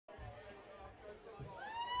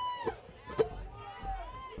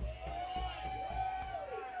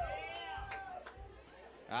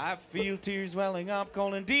feel tears welling up,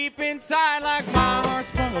 cold and deep inside, like my heart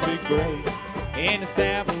sprung a big break. In a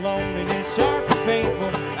stab of loneliness, sharp and painful,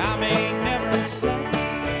 I may never say.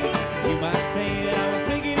 You might say that I was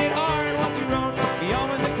thinking it hard once you wrote me on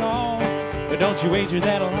with the call. But don't you wager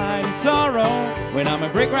that'll hide in sorrow when I'm a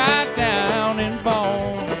break right down in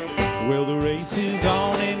bone. Well, the race is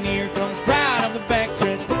on and here comes proud of the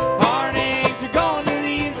backstretch. Heartaches are going to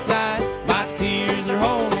the inside. My tears are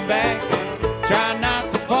holding back. Try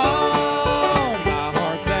not to fall. My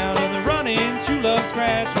heart's out of the running. True love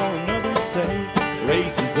scratch for another say.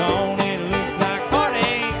 Race is on and it looks like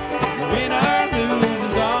heartache. The winner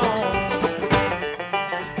loses all.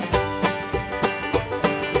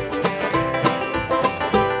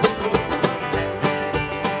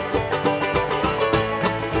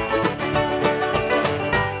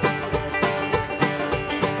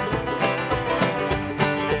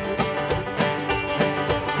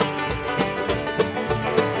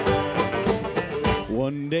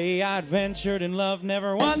 One day I adventured in love,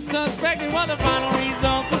 never once suspecting what the final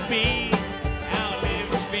results would be. How I live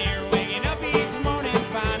with fear, waking up each morning,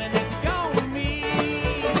 finding that you're gone with me.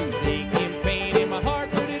 Aching pain in my heart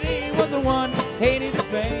for today was the one hated to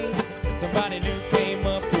pay. Somebody new came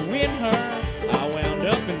up to win her. I wound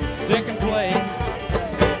up in second place.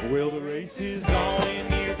 Well, the race is on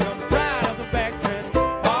and here comes pride of the backstretch.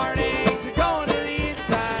 Heartaches are going to the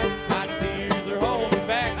inside. My tears are holding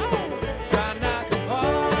back. Oh, try not to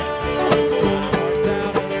fall. My heart's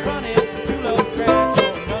out of the running. True love scratch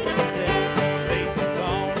for another set. Race is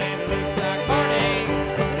on and it looks like heartache.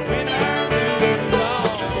 The winner loses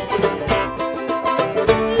all.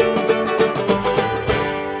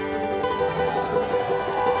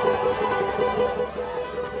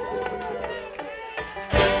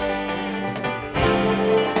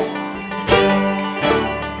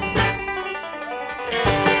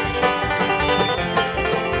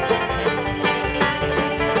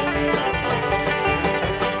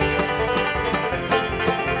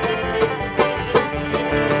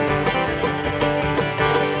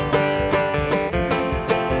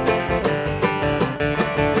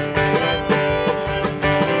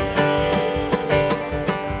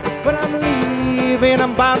 But I'm leaving,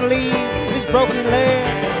 I'm bound to leave this broken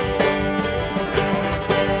land.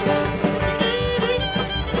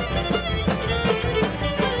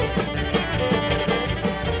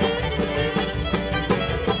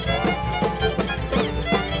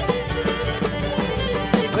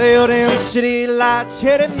 Well, them city lights,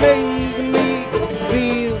 yeah, they make me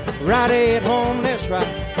feel right at home, that's right.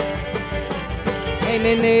 And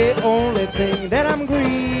then the only thing that I'm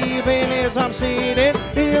grieving is I'm sitting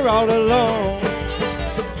here all alone.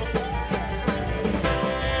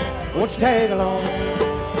 Won't you tag along?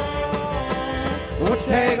 Won't you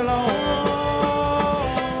tag along?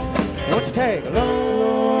 Won't you tag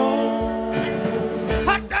along?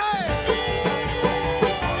 Hot dog!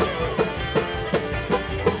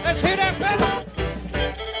 Let's hear that pedal!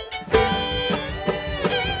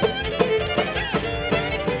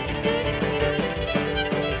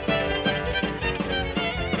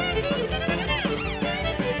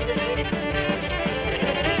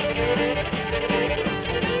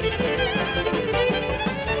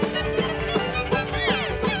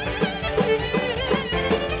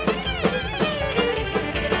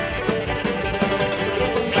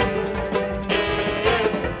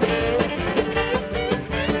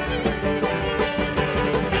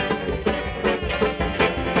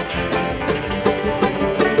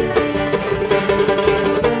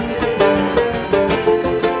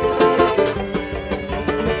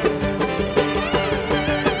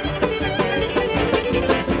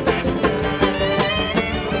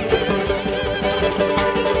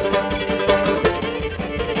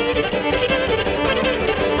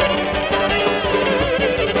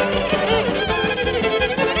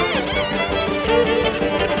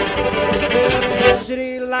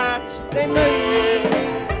 City lights, they make me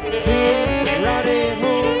feel right at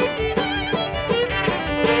home.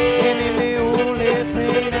 And then the only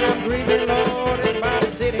thing that I'm grieving, Lord, is about to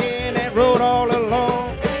sit here in that road all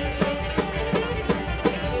alone.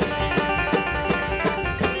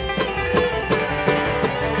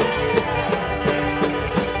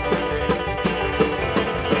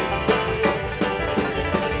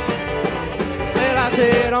 Well, I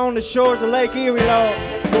said on the shores of Lake Erie, Lord,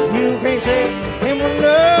 you can't say and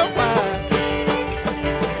wonder why.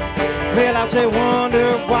 Well, I say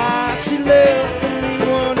wonder why she left me,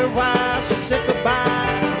 wonder why she said goodbye.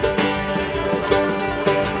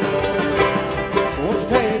 Won't you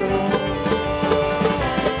tag along?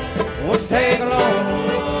 Won't you tag along?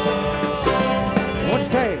 Won't you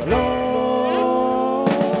tag along?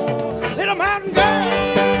 Little mountain girl.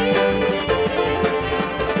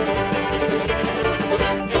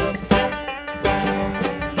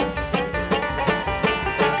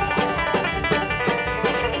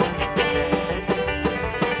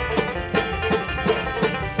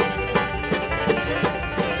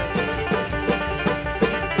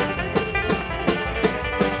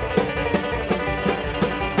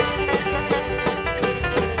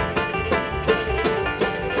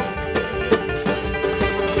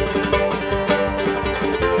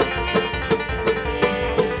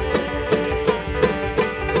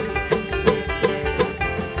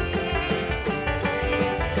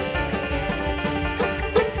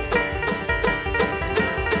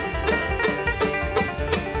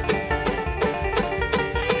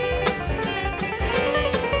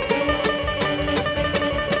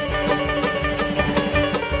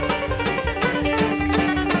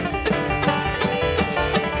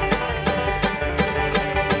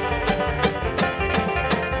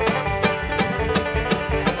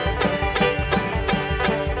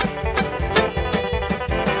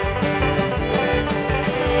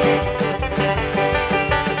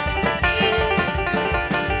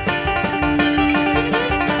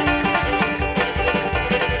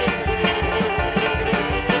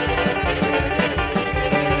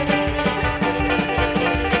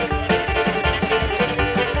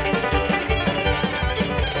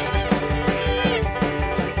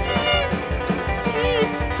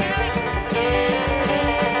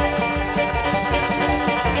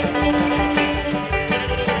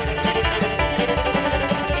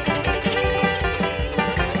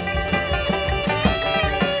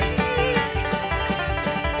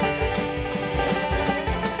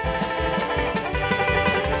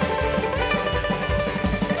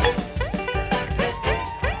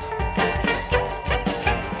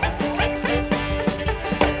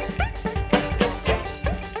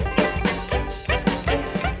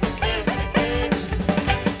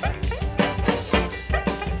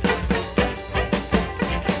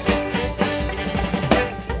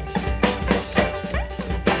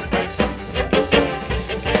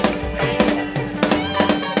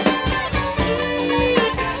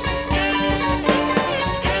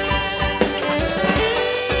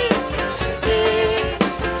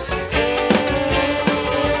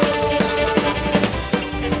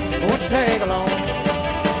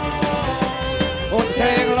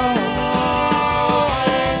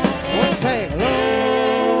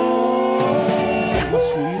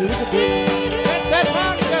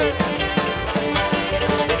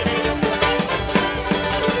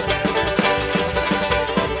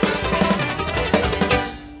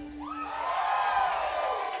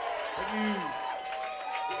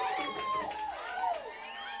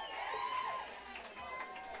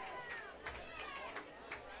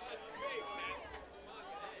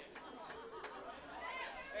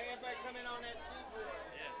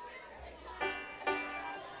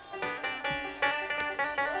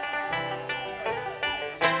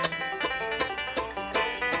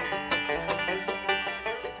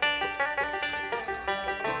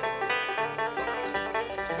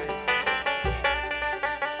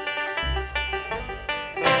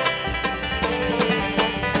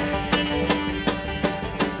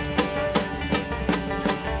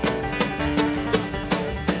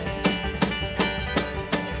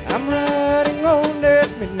 I'm riding on that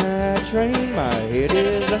midnight train, my head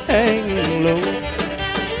is hanging low.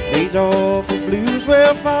 These awful blues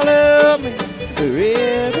will follow me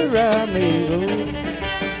wherever I may go.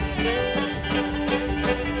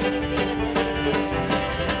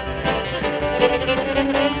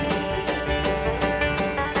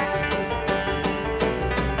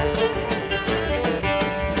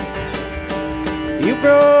 You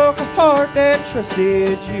broke a heart that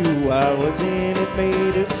trusted you. I was in it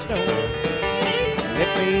made of stone.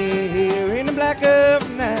 Let me here in the black of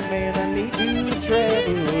night, man, I need to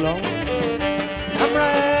travel alone. I'm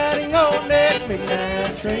riding on that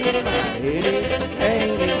midnight train, my head is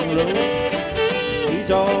hanging low. These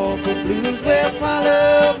awful blues will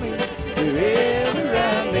follow me wherever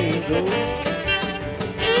I may go.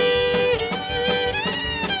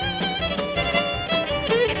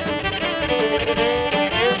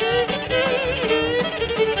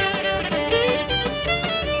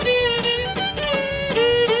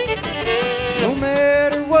 No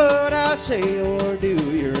matter what I say or do,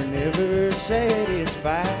 you're never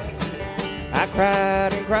satisfied. I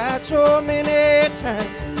cried and cried so many times,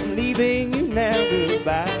 I'm leaving you now,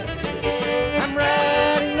 goodbye. I'm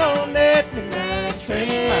riding on that midnight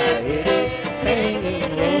train, my head is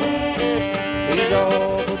hanging low. These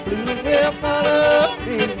awful blues will follow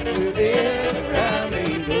me wherever I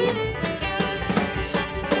may go.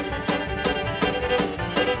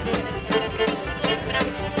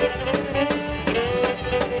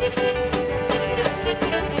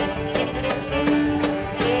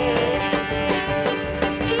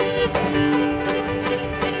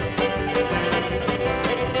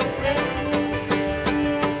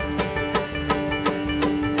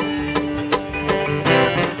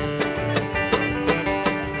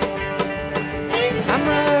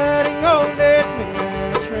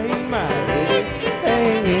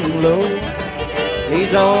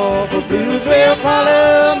 These awful blues will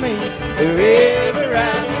follow me wherever I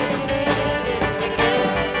go.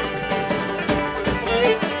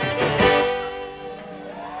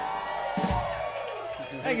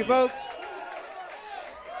 Thank you, folks.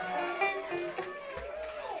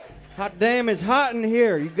 Hot damn, it's hot in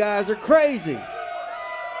here. You guys are crazy.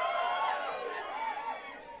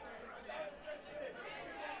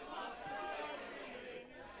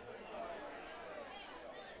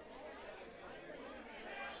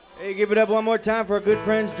 Hey, give it up one more time for our good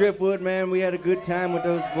friends, Driftwood, man. We had a good time with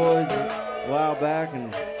those boys a while back.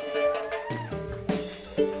 And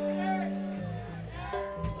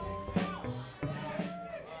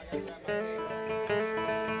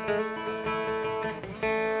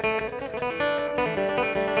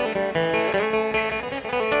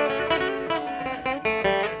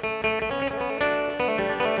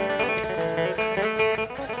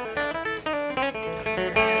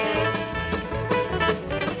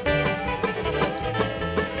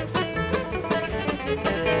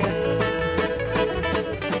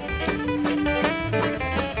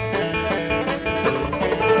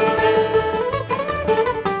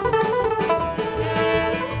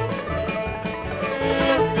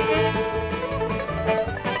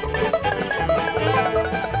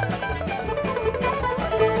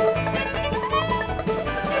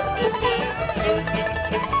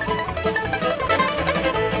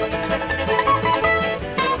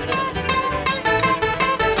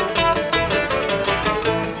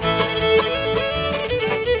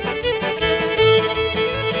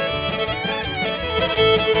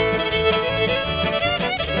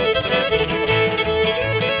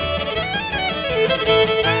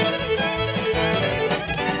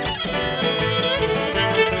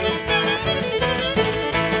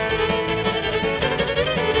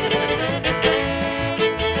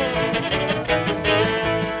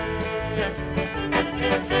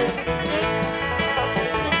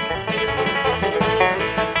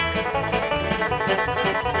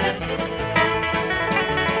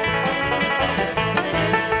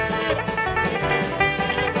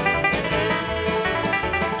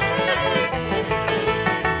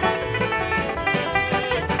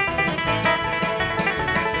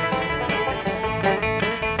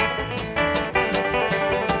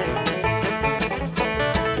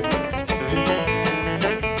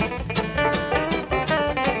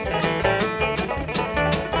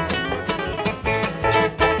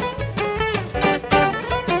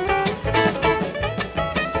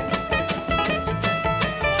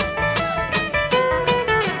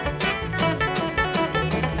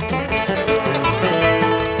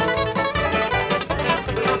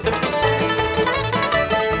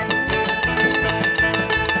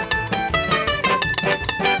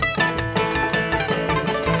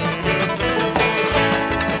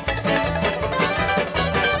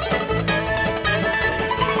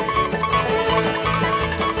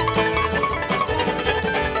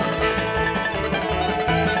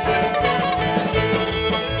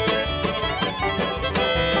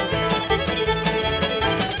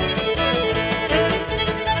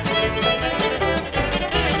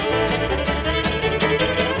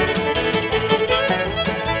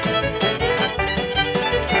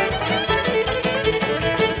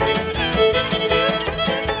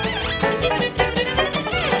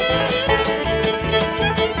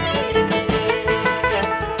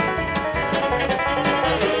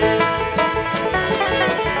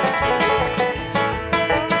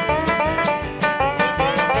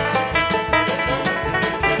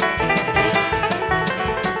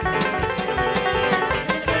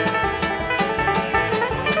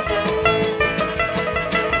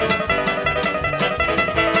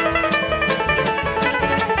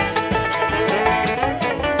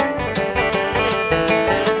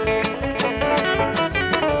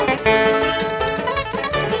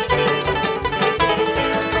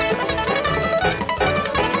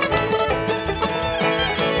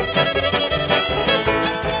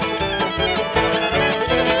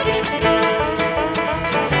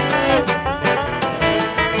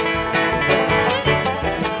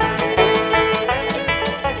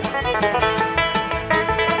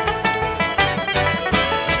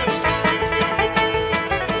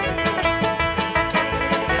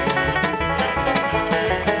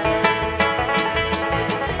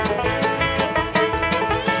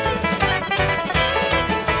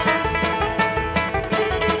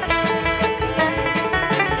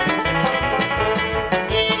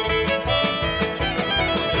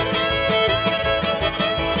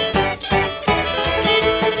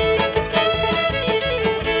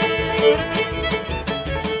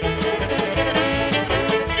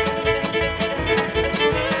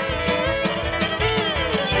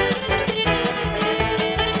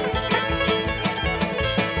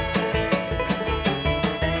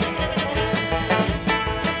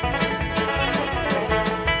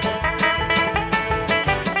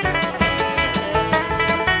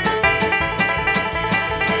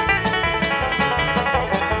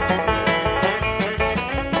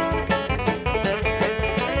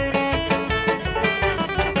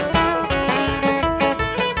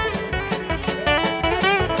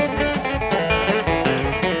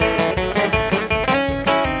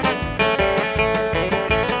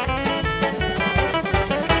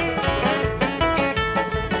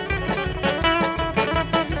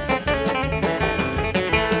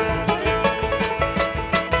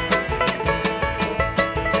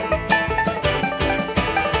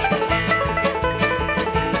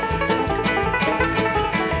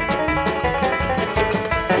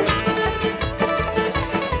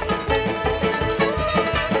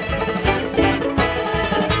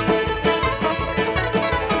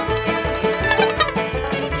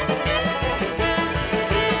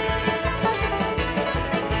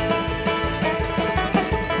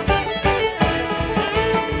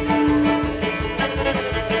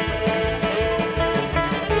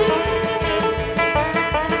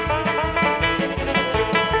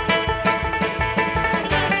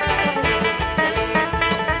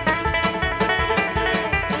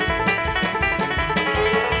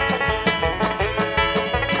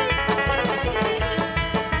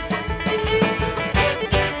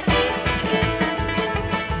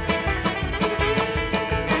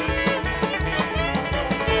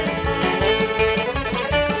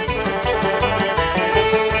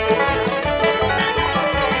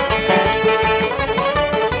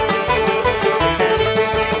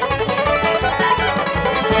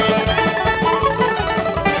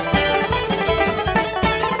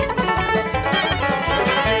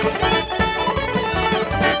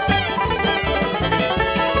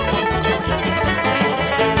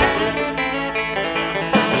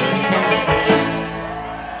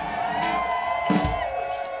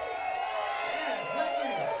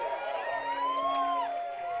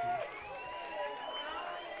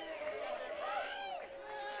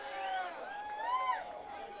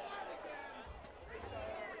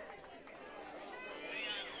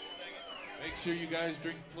Make sure you guys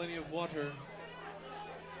drink plenty of water.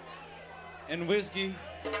 And whiskey.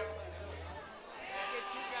 Get you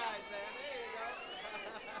guys there. There you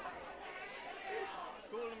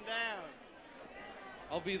go. Cool them down.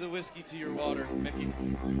 I'll be the whiskey to your water, Mickey.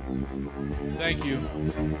 Thank you.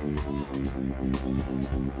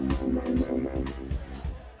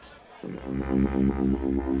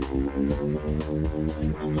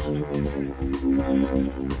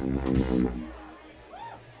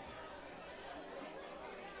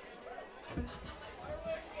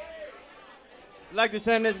 I'd like to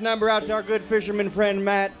send this number out to our good fisherman friend,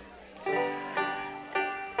 Matt.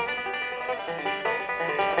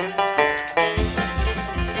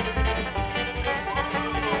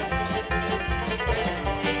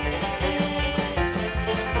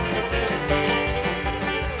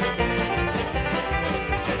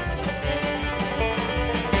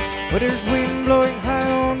 Well, there's wind blowing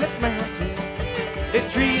high on that mountain.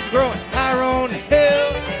 There's trees growing higher on the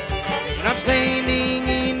hill. And I'm standing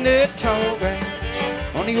in the tall grass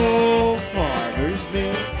on the old farmer's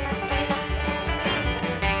mill.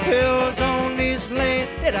 Hills on this land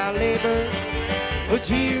that I labor was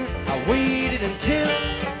here. I waited until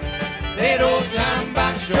that old time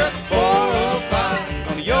box struck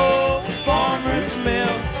 405 on the old farmer's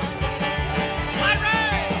mill.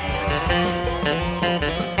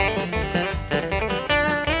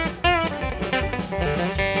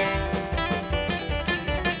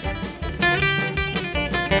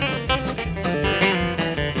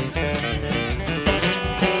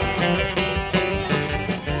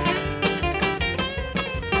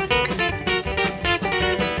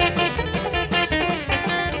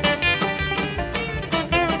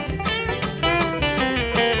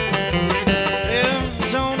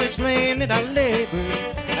 I labor,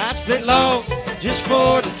 I split logs just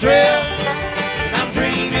for the thrill. And I'm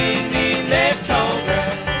dreaming in that tall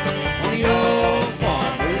grass on the old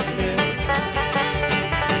farmer's mill.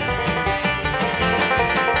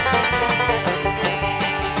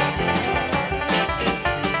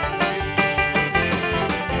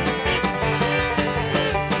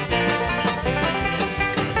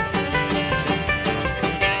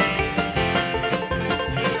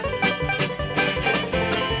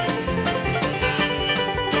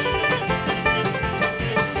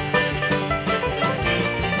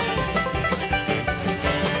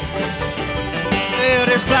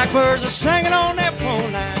 Blackbirds are singing on that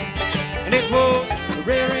phone line, and there's wolves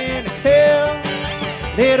rearing a cow.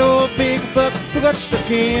 That old big buck who got stuck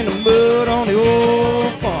in the mud on the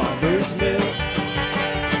old farmer's mill.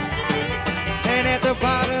 And at the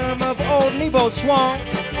bottom of old Nebo's swamp,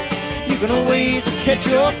 you can always catch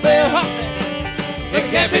your fill. The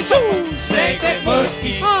catfish, snake, that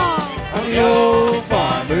muskie on the old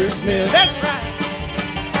farmer's mill. That's right.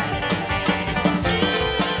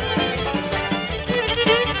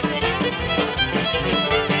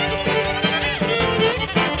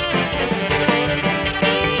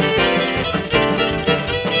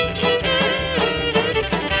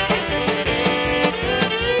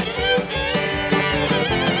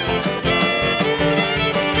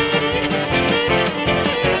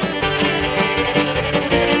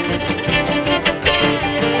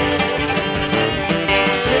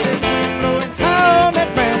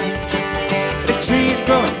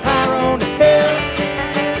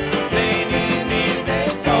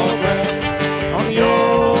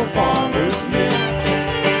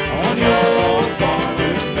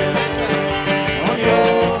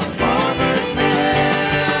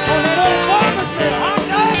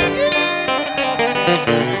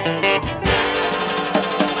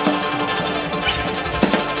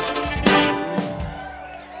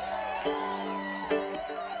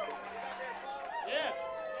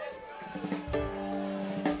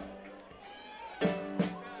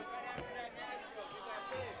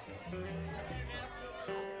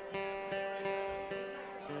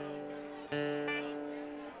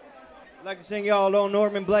 I'd like to sing y'all a little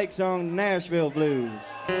Norman Blake song, Nashville Blues.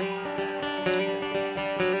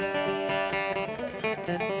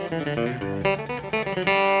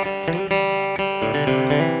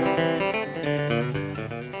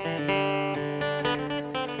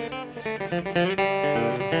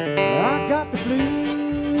 I got the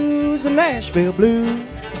blues, the Nashville blues.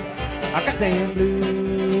 I got them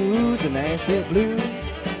blues, the Nashville blues.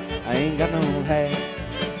 I ain't got no hat,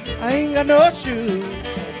 I ain't got no shoes.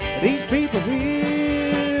 These people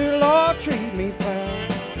here, Lord, treat me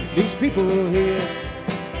fine. These people here,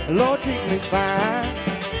 Lord, treat me fine.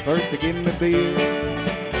 First they give me beer,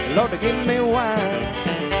 Lord, they give me wine.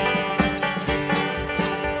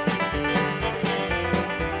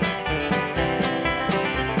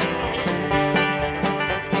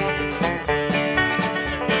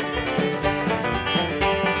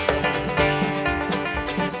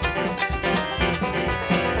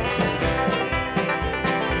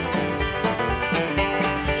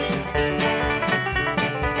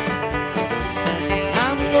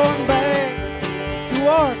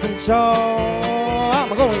 Arkansas.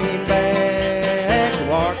 I'm going back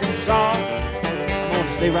to Arkansas. I'm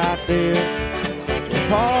gonna stay right there with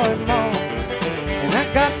Pa and Ma. And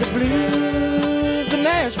I got the blues, the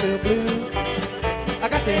Nashville blues. I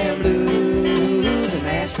got them blues, the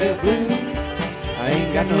Nashville blues. I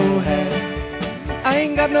ain't got no hat, I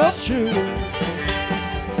ain't got no shoes.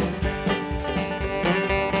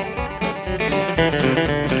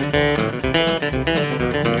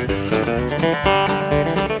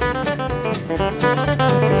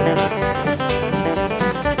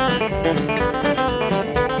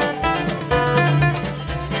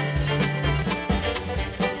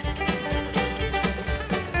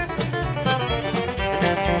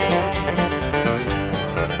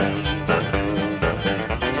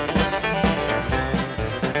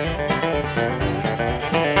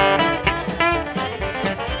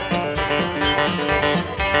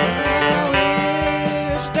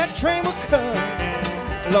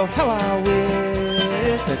 Lord, how I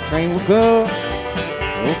wish that train would go,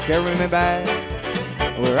 oh, carry me back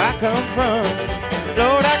where I come from.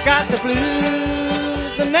 Lord, I got the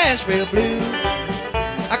blues, the Nashville blues.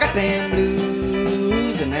 I got them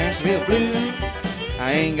blues, the Nashville blues.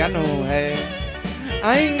 I ain't got no hat,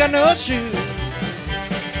 I ain't got no shoes.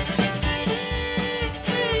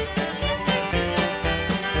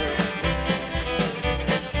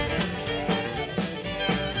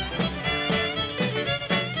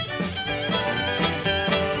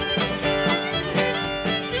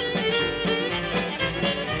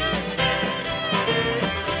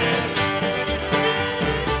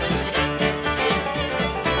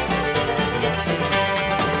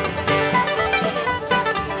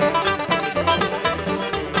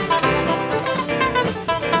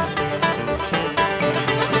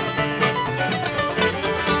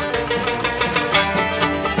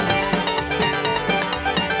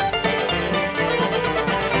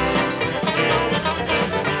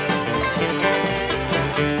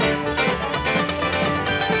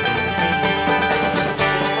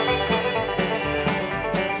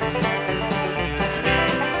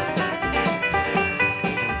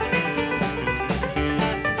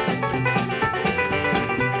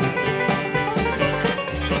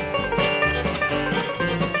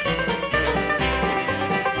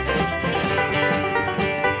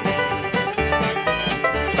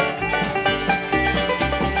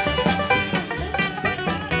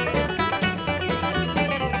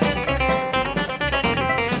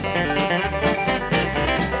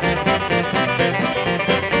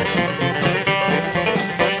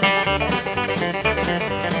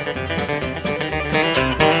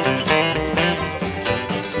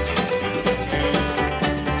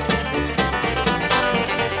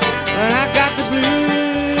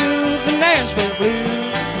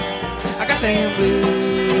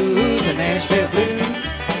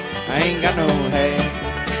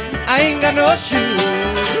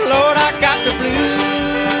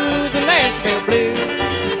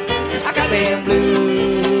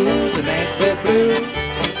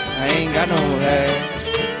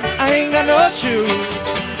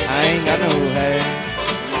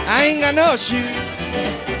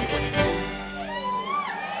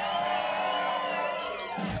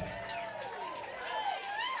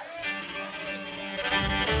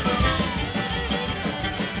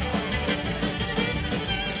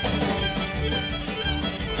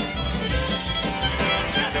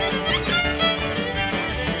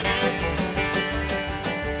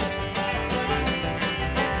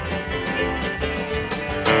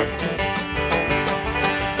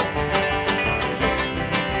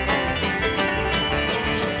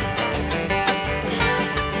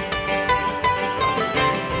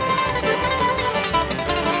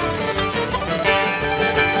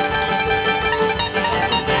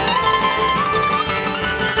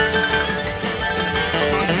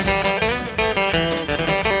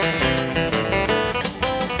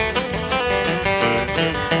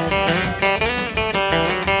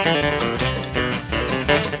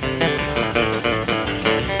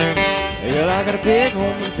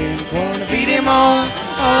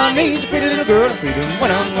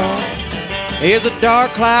 There's a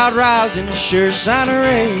dark cloud rising, sure sign of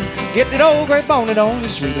rain. Get that old gray bonnet on, you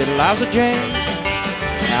sweet little lousy Jane.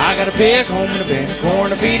 I got a pig home in the bin,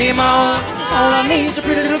 corn to feed him on. All I need's a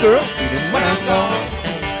pretty little girl, feed him when I'm gone.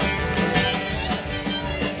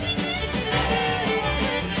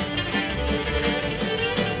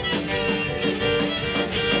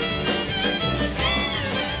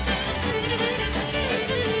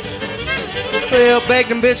 Well, bake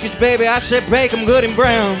them biscuits, baby, I said bake them good and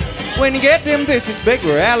brown. When you get them biscuits baked,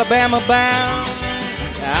 we're Alabama bound.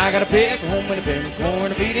 I got a pig home in the bin, corn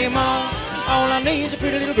to feed him on. All I need is a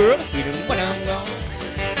pretty little girl to feed him when I'm gone.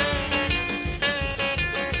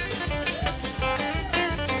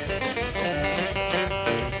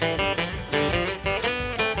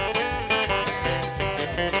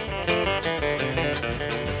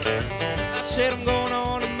 I said I'm going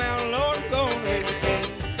on the mountain, Lord, I'm going to raise the king.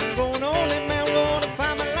 I'm going on that mountain, going to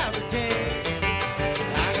find my life again.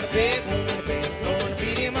 I got a big home in the bed, going to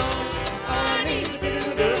feed him on. All I need is a pretty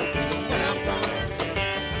little girl to feed him when I'm gone.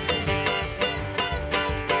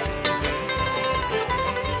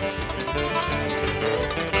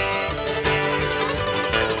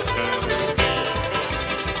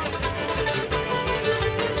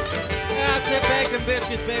 I said back them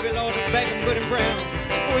biscuits, baby, Lord, back them good and brown.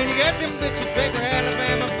 When you get them biscuits, baby,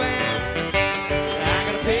 Alabama bound. I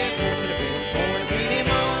got a pig, home in the bed, going to feed him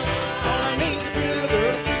on. All I need is a pretty little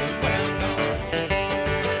girl to feed him when I'm gone.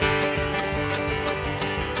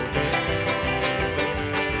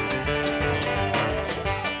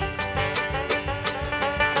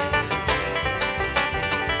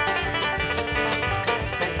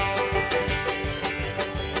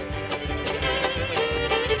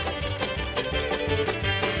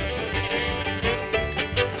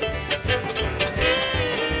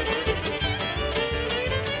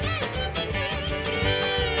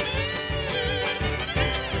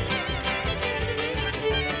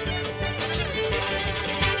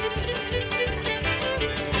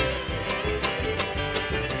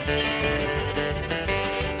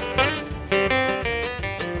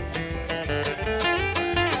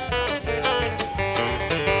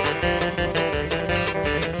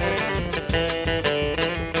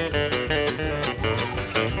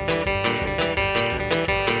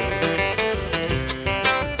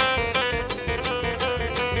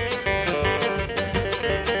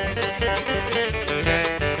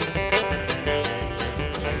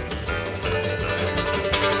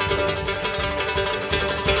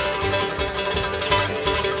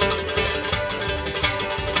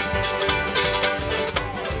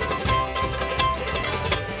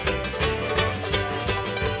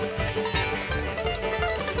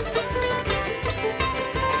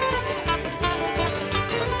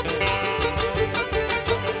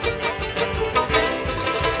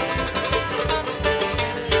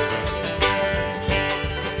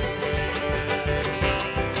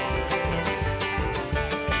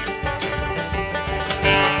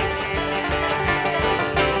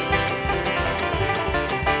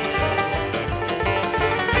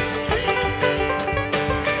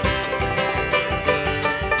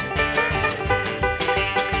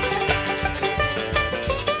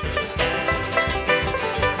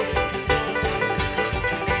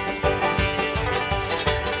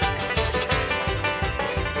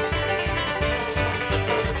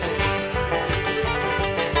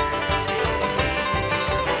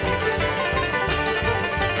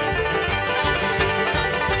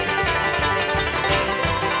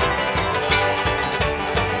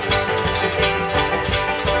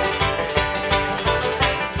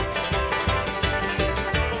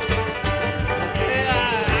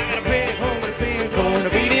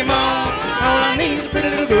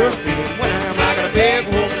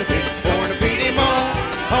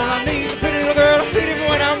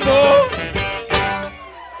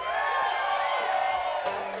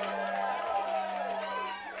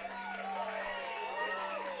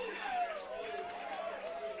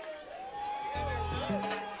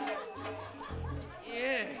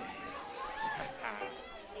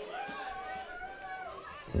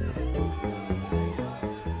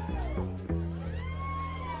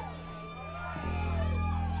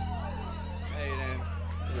 Hey, then,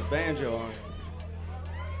 there's a banjo on.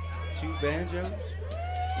 2 banjos.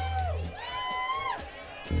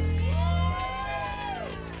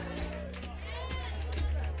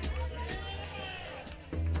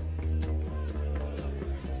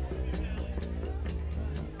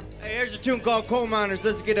 Hey, here's a tune called Coalminers.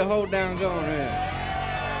 Let's get a hold down going here.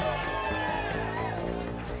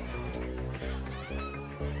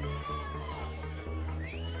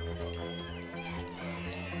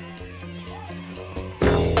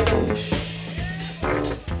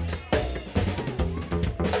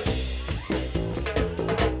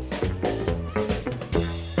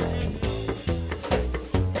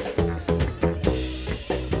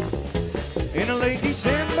 In a late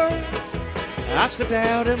December, I stepped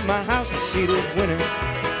out of my house to see this winter.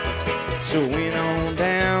 So went on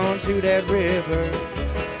down to that river.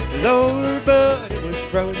 Lord, but it was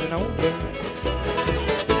frozen over.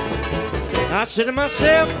 I said to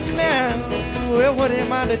myself, now, well, what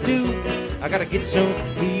am I to do? I gotta get some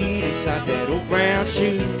heat inside that old brown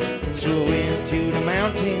shoe. So I went to the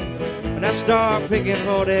mountain, and I start picking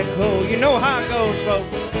for that coal. You know how it goes,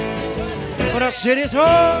 folks. When I said it's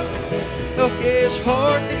hard, okay, it's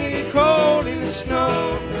hard to get cold in the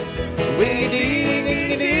snow. We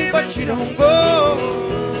dig, but you don't go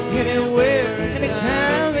anywhere,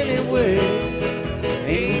 anytime, anywhere.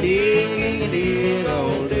 And you dig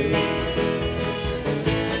all day.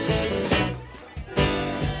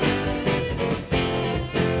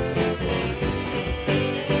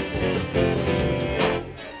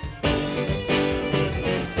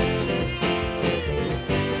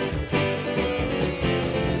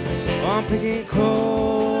 I'm picking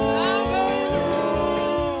coal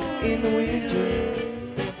in the winter.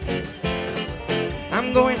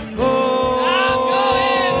 I'm going coal.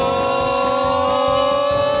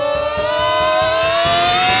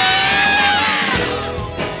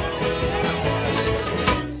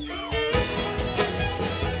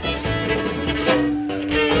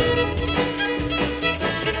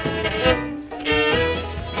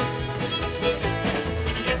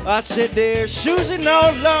 I said there, Susie,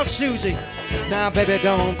 no, Lord Susie. Now, baby,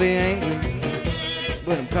 don't be angry,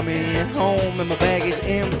 but I'm coming home and my bag is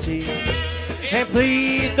empty. And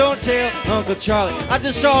please don't tell Uncle Charlie. I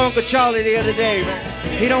just saw Uncle Charlie the other day.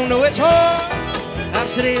 He don't know it's hard. I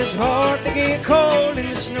said it's hard to get cold in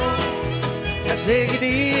the snow. I said you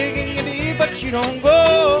dig, but you don't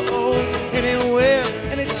go anywhere,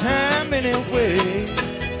 anytime, anywhere.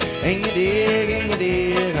 And you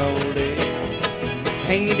dig all day.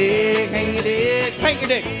 Hang your dig, hang your dig, hang your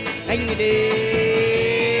dig, hang your dig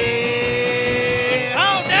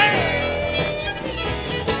all day.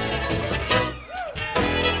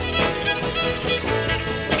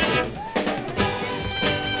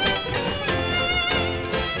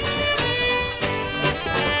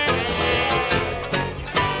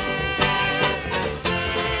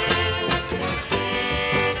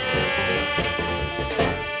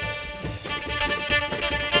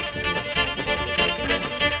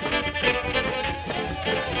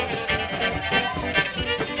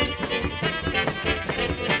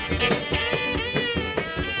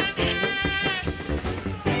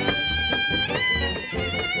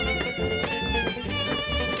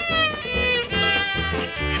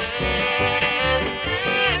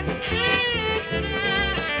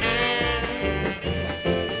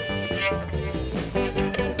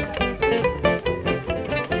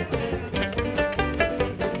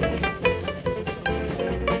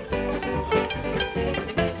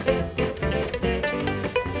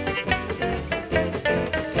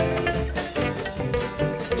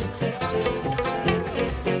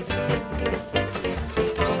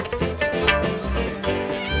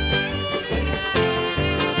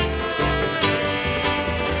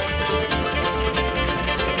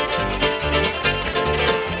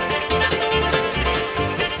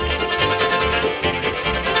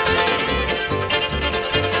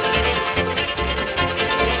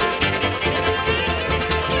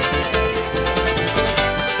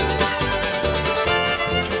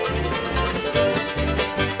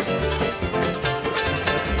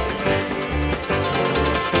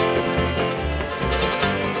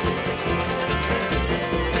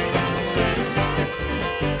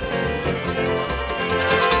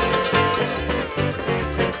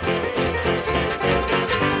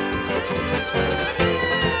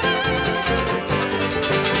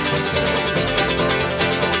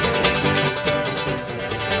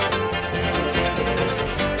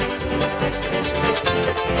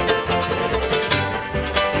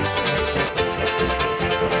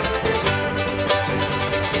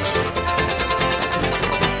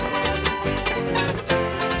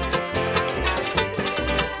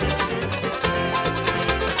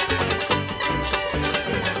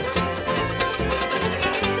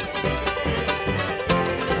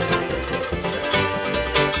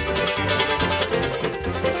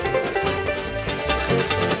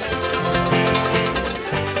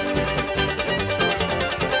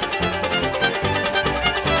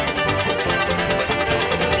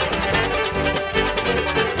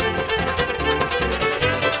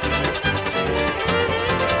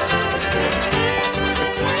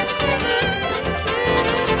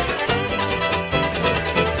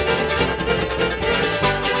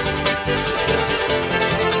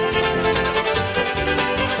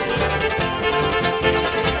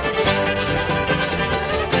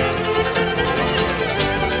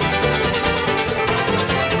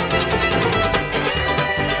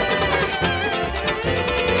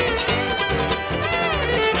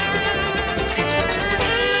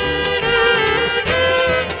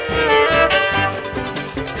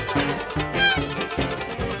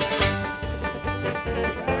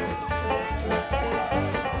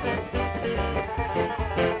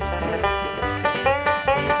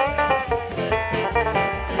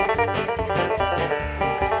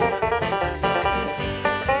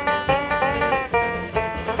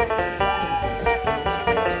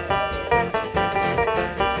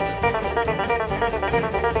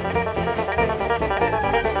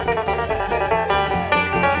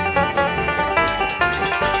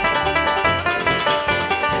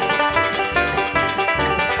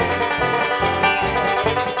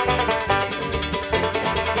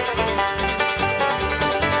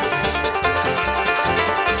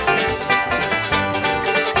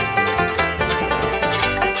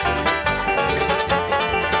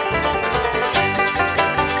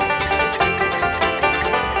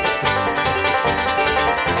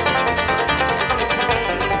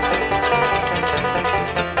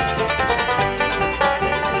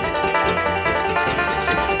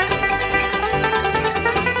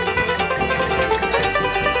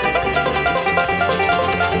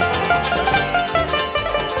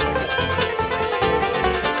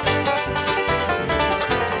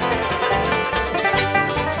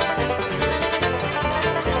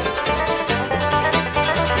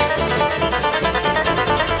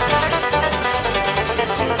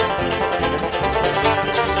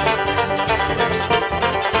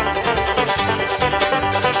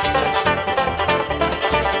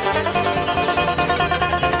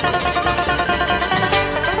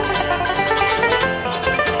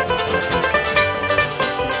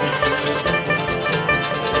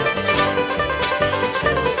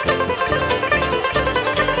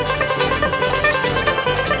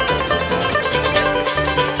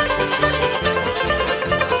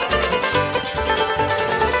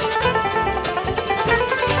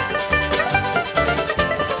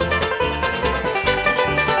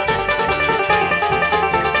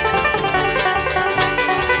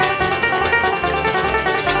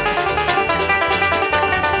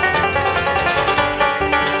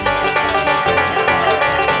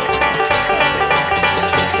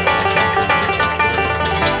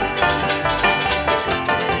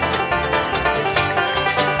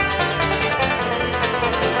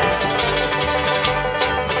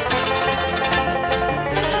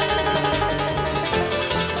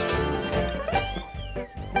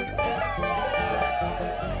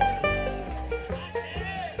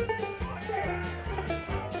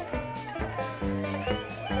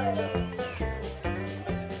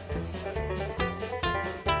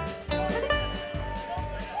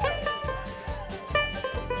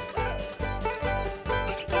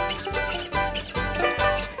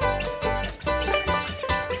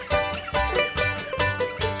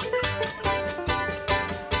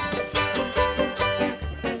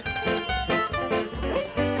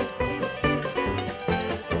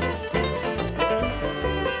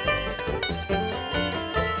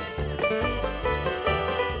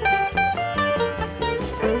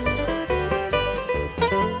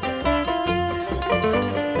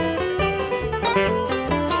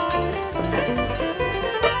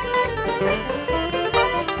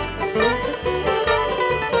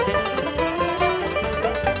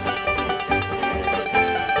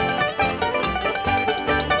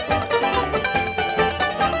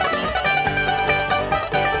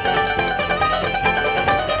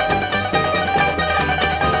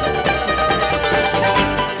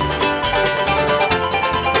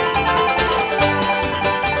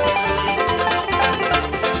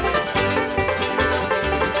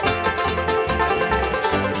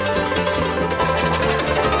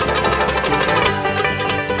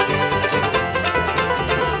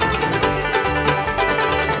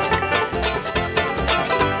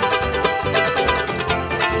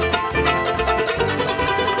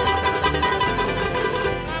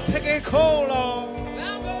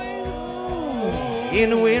 in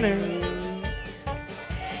the winter.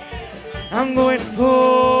 I'm going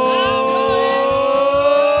home.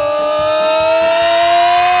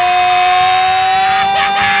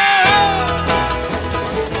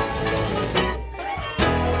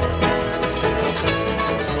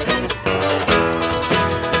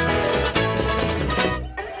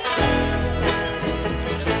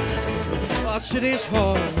 I said it's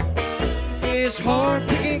hard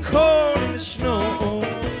picking corn in the snow.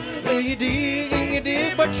 Well, you dig and you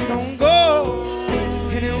dig, but you don't go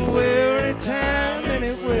anywhere, anytime,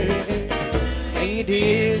 anywhere. And you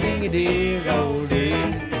dig all day.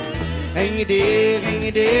 And you dig, and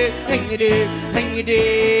you dig, and you dig, and you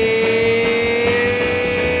dig.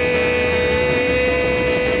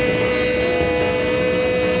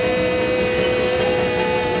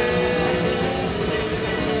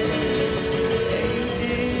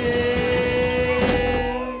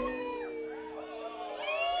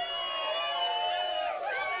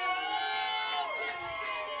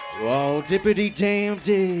 Oh, dippity damn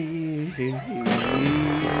day.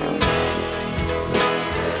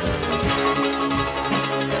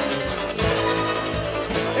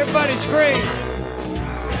 Everybody scream.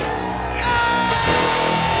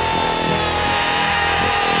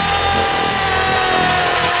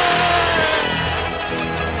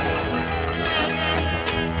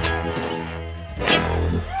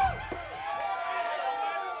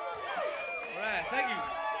 All right, thank you.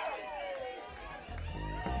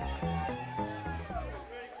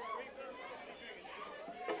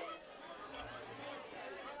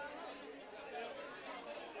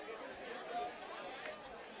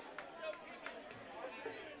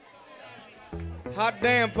 Hot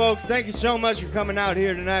damn, folks. Thank you so much for coming out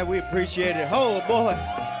here tonight. We appreciate it. Oh, boy.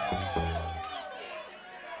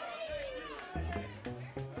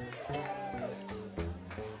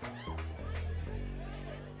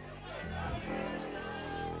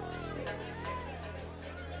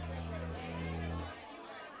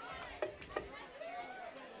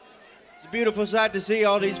 It's a beautiful sight to see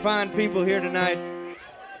all these fine people here tonight.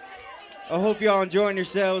 I hope y'all enjoying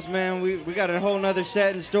yourselves, man. We got a whole nother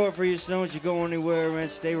set in store for you, so don't you go anywhere, man.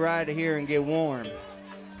 Stay right here and get warm.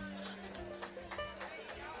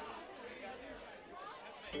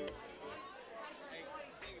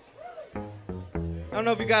 I don't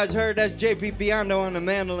know if you guys heard, that's JP Biondo on the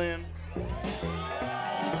mandolin.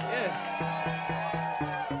 Yes.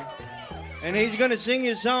 And he's gonna sing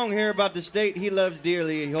his song here about the state he loves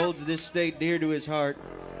dearly. He holds this state dear to his heart.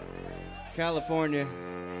 California.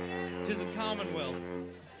 'Tis a Commonwealth.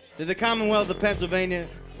 To the Commonwealth of Pennsylvania.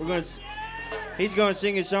 He's gonna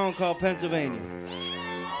sing a song called Pennsylvania.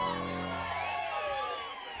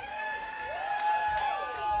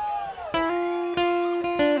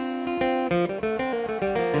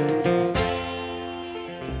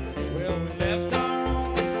 Well, we left our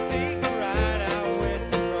homes to take a ride out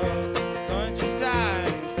west across the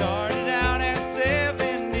countryside. We started out at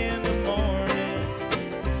 7 in the morning.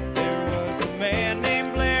 There was a man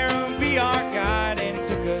named Blair who'd be our guide, and he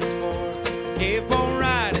took us for a capo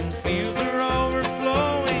ride, and the fields were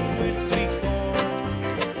overflowing with sweet corn.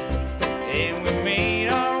 And we made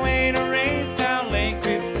our way to Racetown Lake,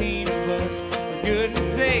 15 of us, for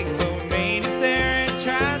goodness sake, but we made it there and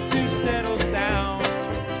tried to settle down.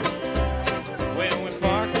 When we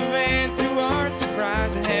parked the van, to our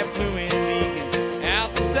surprise, it had fluid leaking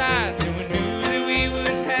out the sides, and we knew that we would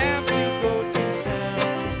have to go to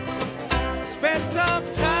town. Spent some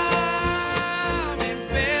time in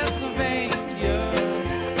Pennsylvania,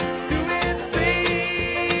 doing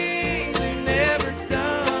things we've never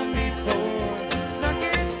done before. And I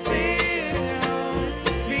can still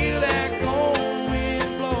feel that cold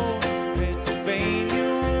wind blow. Pennsylvania,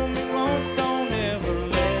 on the coast, don't ever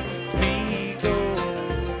let me go.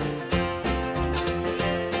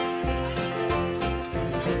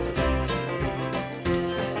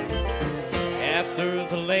 After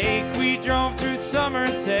the lake, we drove through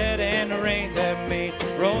Somerset, and the rains have made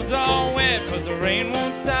roads all wet, but the rain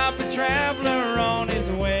won't stop a traveler on his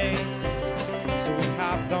way. So we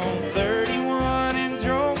hopped on 31 and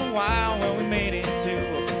drove a while. When we made it to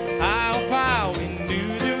Ohio Pile, we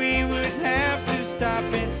knew that we would have to stop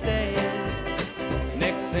and stay.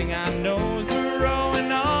 Next thing I know is we're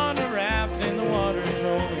rowing on a raft, and the water's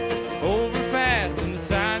rolling over fast, and the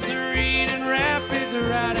signs are reading rapids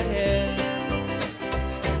right ahead.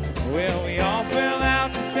 Well, we all fell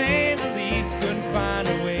out to say the least, couldn't find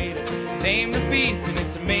a way to tame the beast, and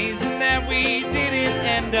it's amazing that we didn't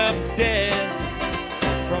end up dead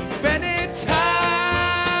from spending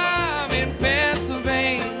time in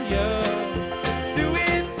Pennsylvania,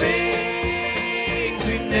 doing things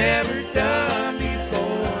we've never done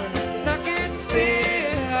before. And I can still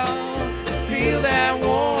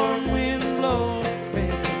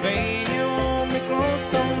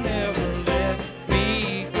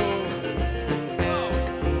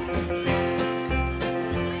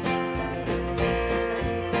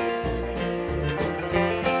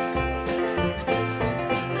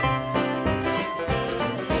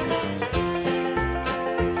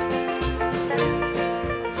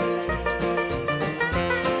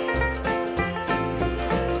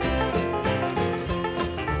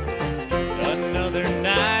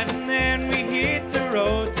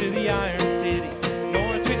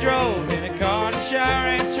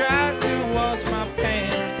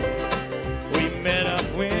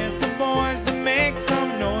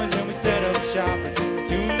set up shop and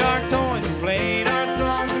tuned our toys and played our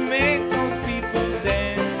songs and made those people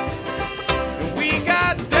dance. And we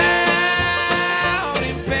got down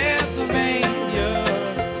in Pennsylvania,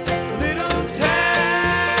 little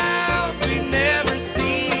towns we'd never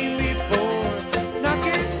seen before. And I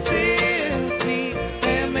can still see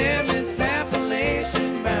them in this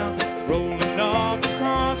Appalachian Mountain rolling off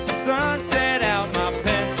across the sunset out my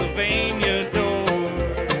Pennsylvania door.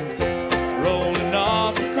 Rolling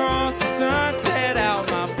off across the sunset out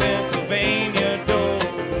my Pennsylvania door.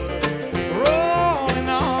 Rolling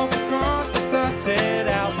off across the sunset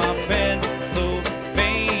out my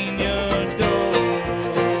Pennsylvania door.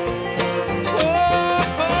 Oh.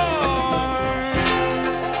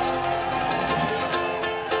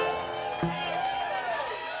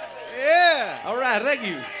 Yeah. All right, thank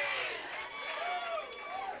you.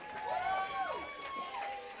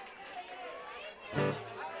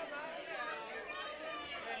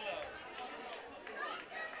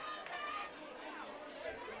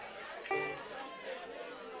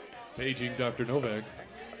 Paging Dr. Novak.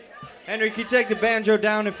 Henry, can you take the banjo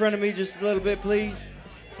down in front of me just a little bit, please?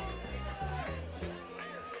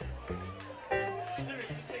 Take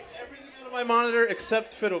everything out of my monitor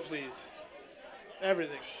except Fiddle, please.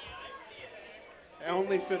 Everything.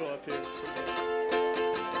 Only Fiddle up here.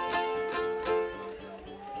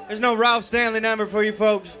 There's no Ralph Stanley number for you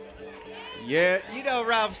folks. Yeah, you know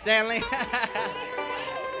Ralph Stanley.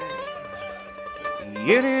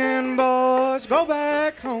 Get in, boys, go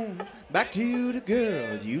back home, back to the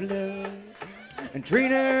girls you love, and treat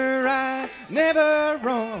her right, never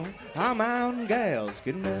wrong. Our mountain gals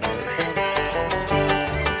can love.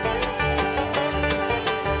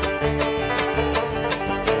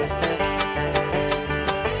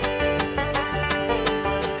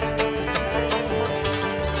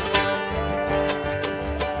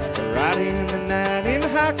 Riding the night in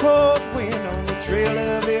high cold wind on the trail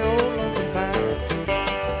of the old lonesome pine,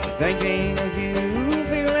 thinking of you,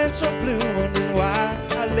 feeling so blue, wondering why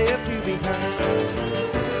I left you behind.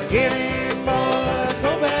 Get in, boys,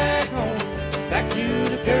 go back home, back to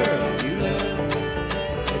the girls you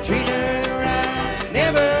love. Treat her right,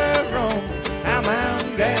 never wrong. Our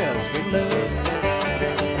mountain gals can love.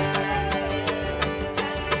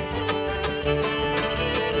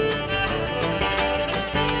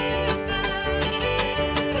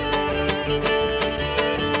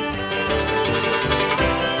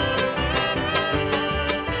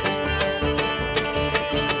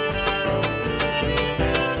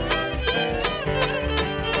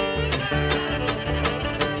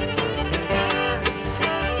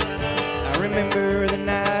 Remember the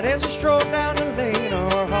night as we strolled down the lane.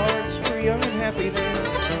 Our hearts were young and happy then.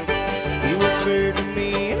 You whispered to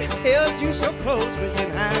me and held you so close, wishing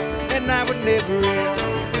how that night would never end.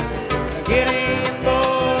 Get in,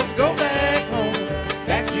 boys, go back home,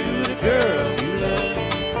 back to the girls you love.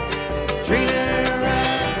 Treat her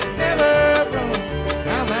right, never wrong.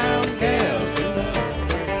 Our mountain gals can love.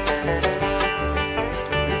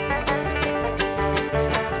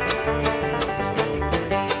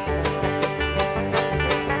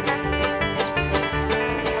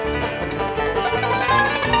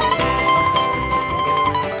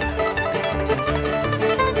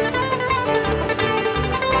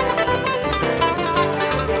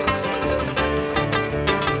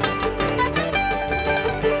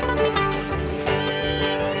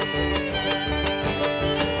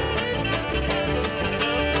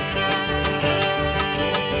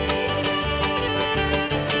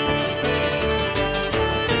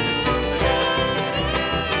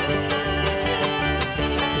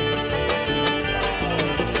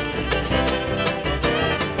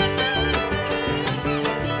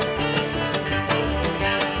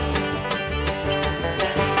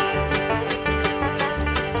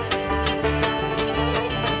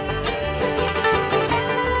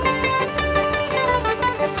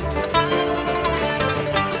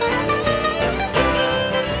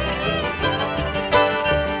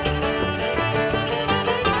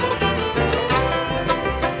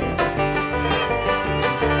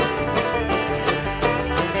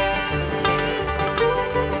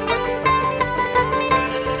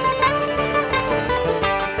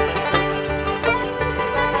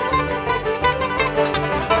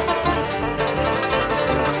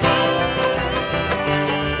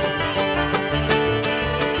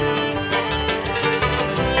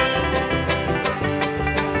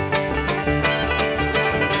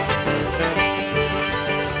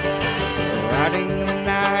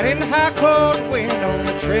 high cold wind on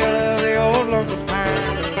the trail of the old lonesome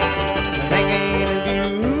pine. Thinking of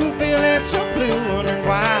you, feeling so blue, wondering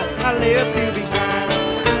why I left you behind.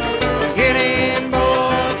 Get in,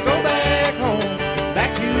 boys, go back.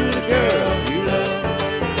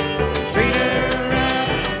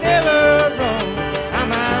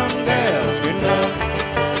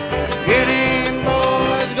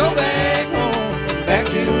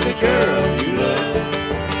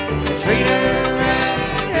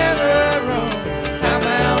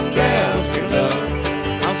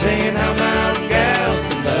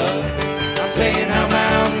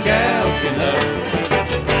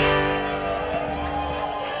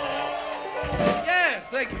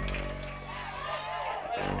 Thank you.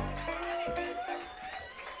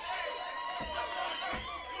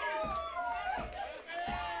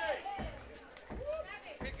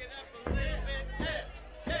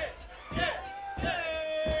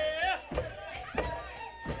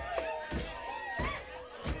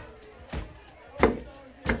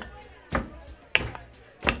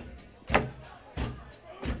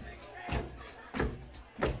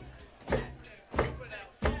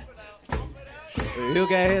 You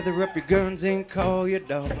gather up your guns and call your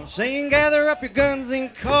dog. Saying gather up your guns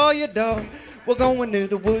and call your dog. We're going to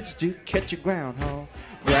the woods to catch a groundhog.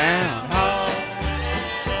 Groundhog.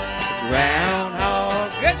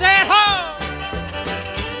 Groundhog. Get that hog!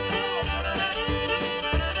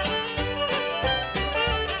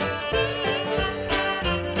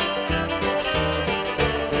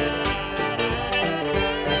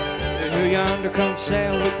 Yonder comes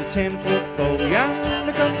Sal with the 10-foot pole.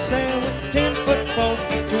 Yonder comes Sal with the 10-foot pole.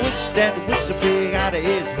 Twist that whistle pig out of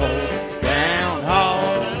his hole.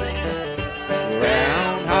 Groundhog,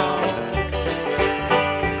 groundhog.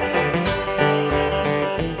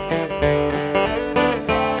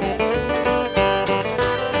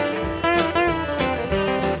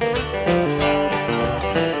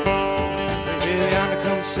 Yonder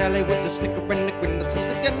comes Sally with the snicker and the grin.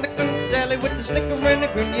 Sally with the snicker and the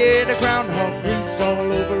grin. Yeah, the groundhog grease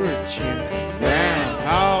all over her chin.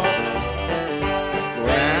 Groundhog,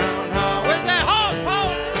 groundhog. Where's that hog,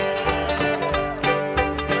 Paul?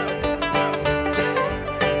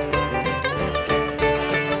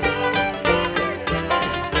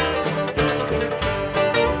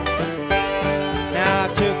 Now I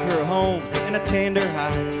took her home in a tender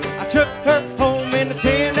hide. I took her home in a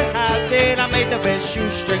tender hide. Said I made the best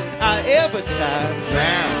shoestring I ever tied.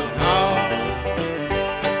 Groundhog,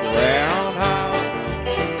 groundhog.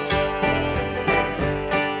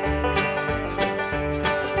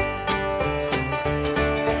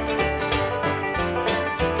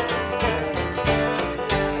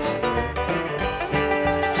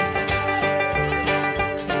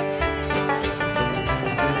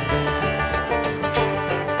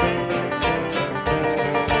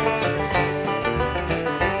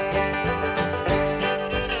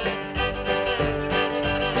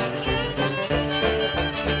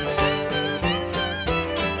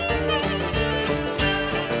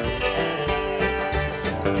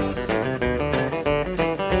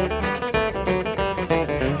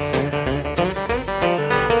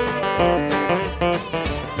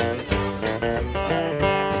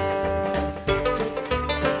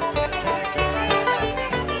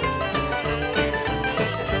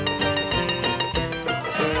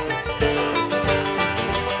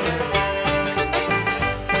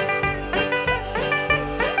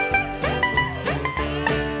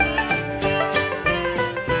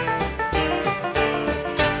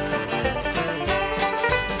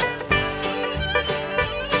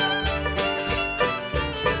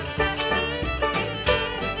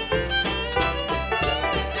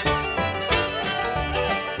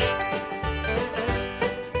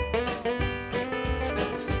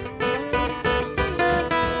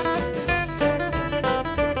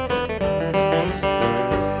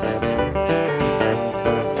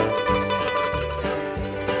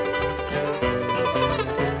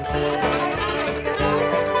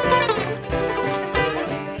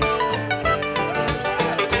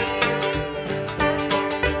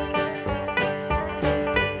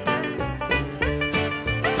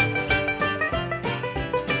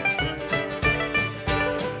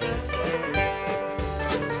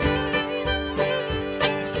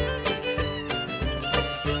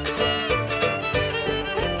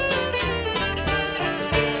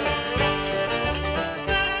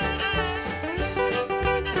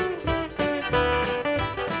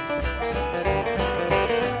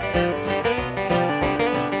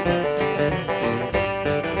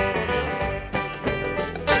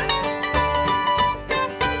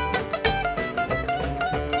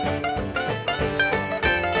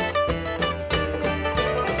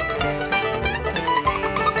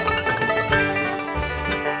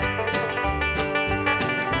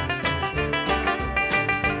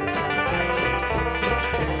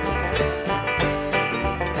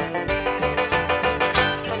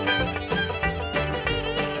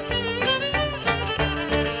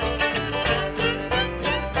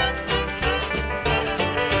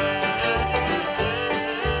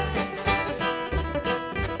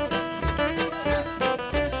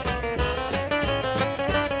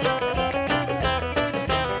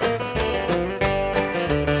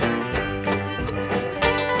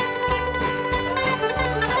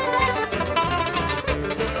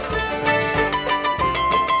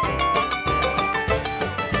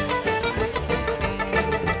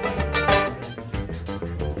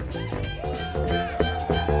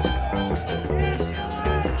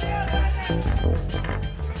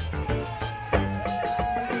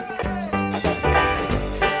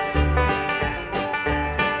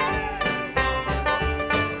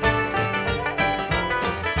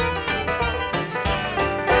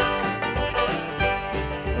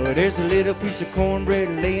 There's a little piece of cornbread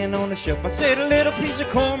laying on the shelf. I said a little piece of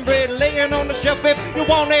cornbread laying on the shelf. If you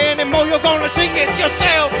want any more, you're gonna sing it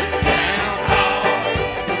yourself. Groundhog,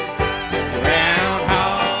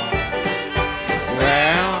 groundhog,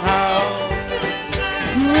 groundhog,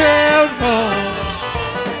 groundhog.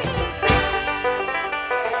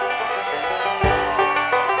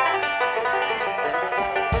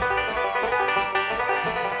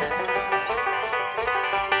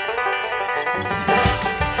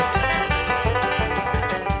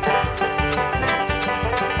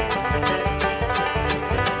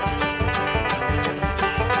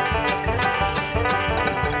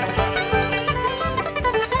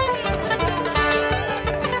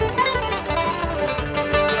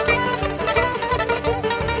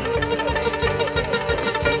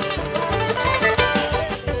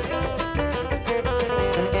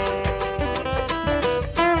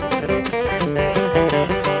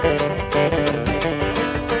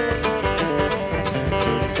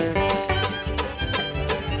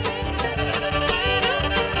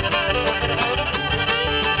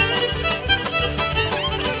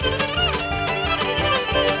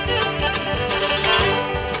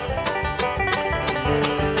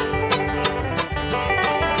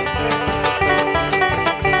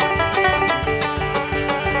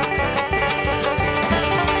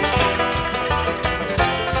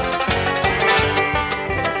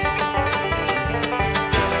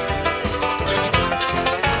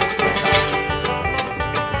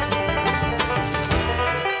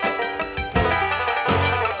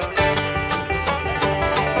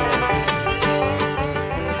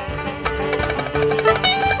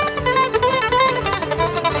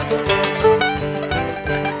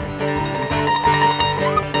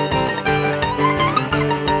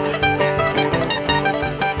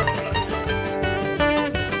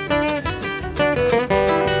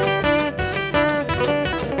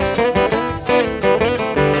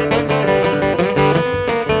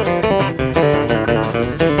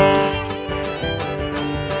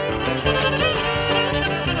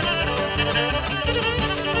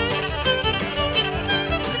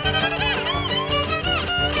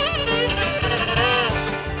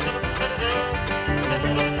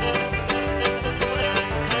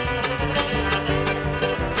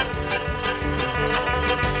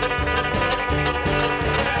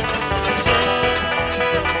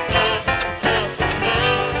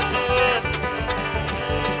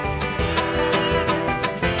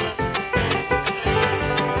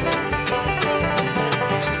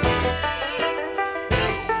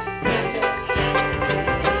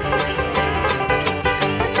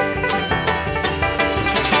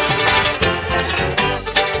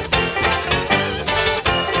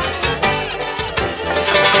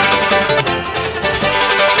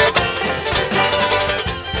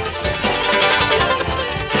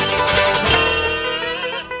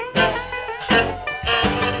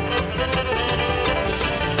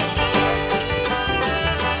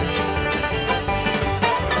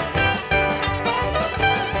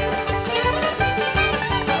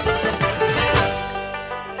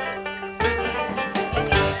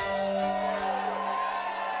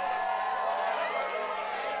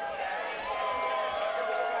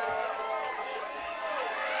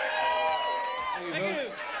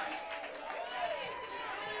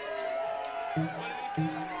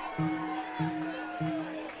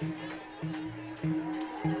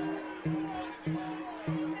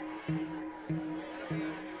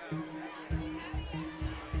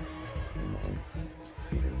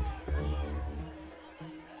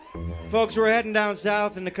 Folks, we're heading down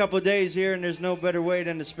south in a couple of days here, and there's no better way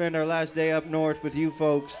than to spend our last day up north with you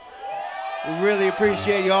folks. We really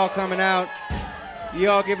appreciate you all coming out. You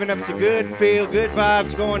all giving up some good feel, good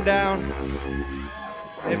vibes going down.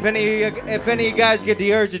 If any of you guys get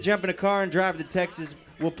the urge to jump in a car and drive to Texas,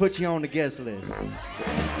 we'll put you on the guest list.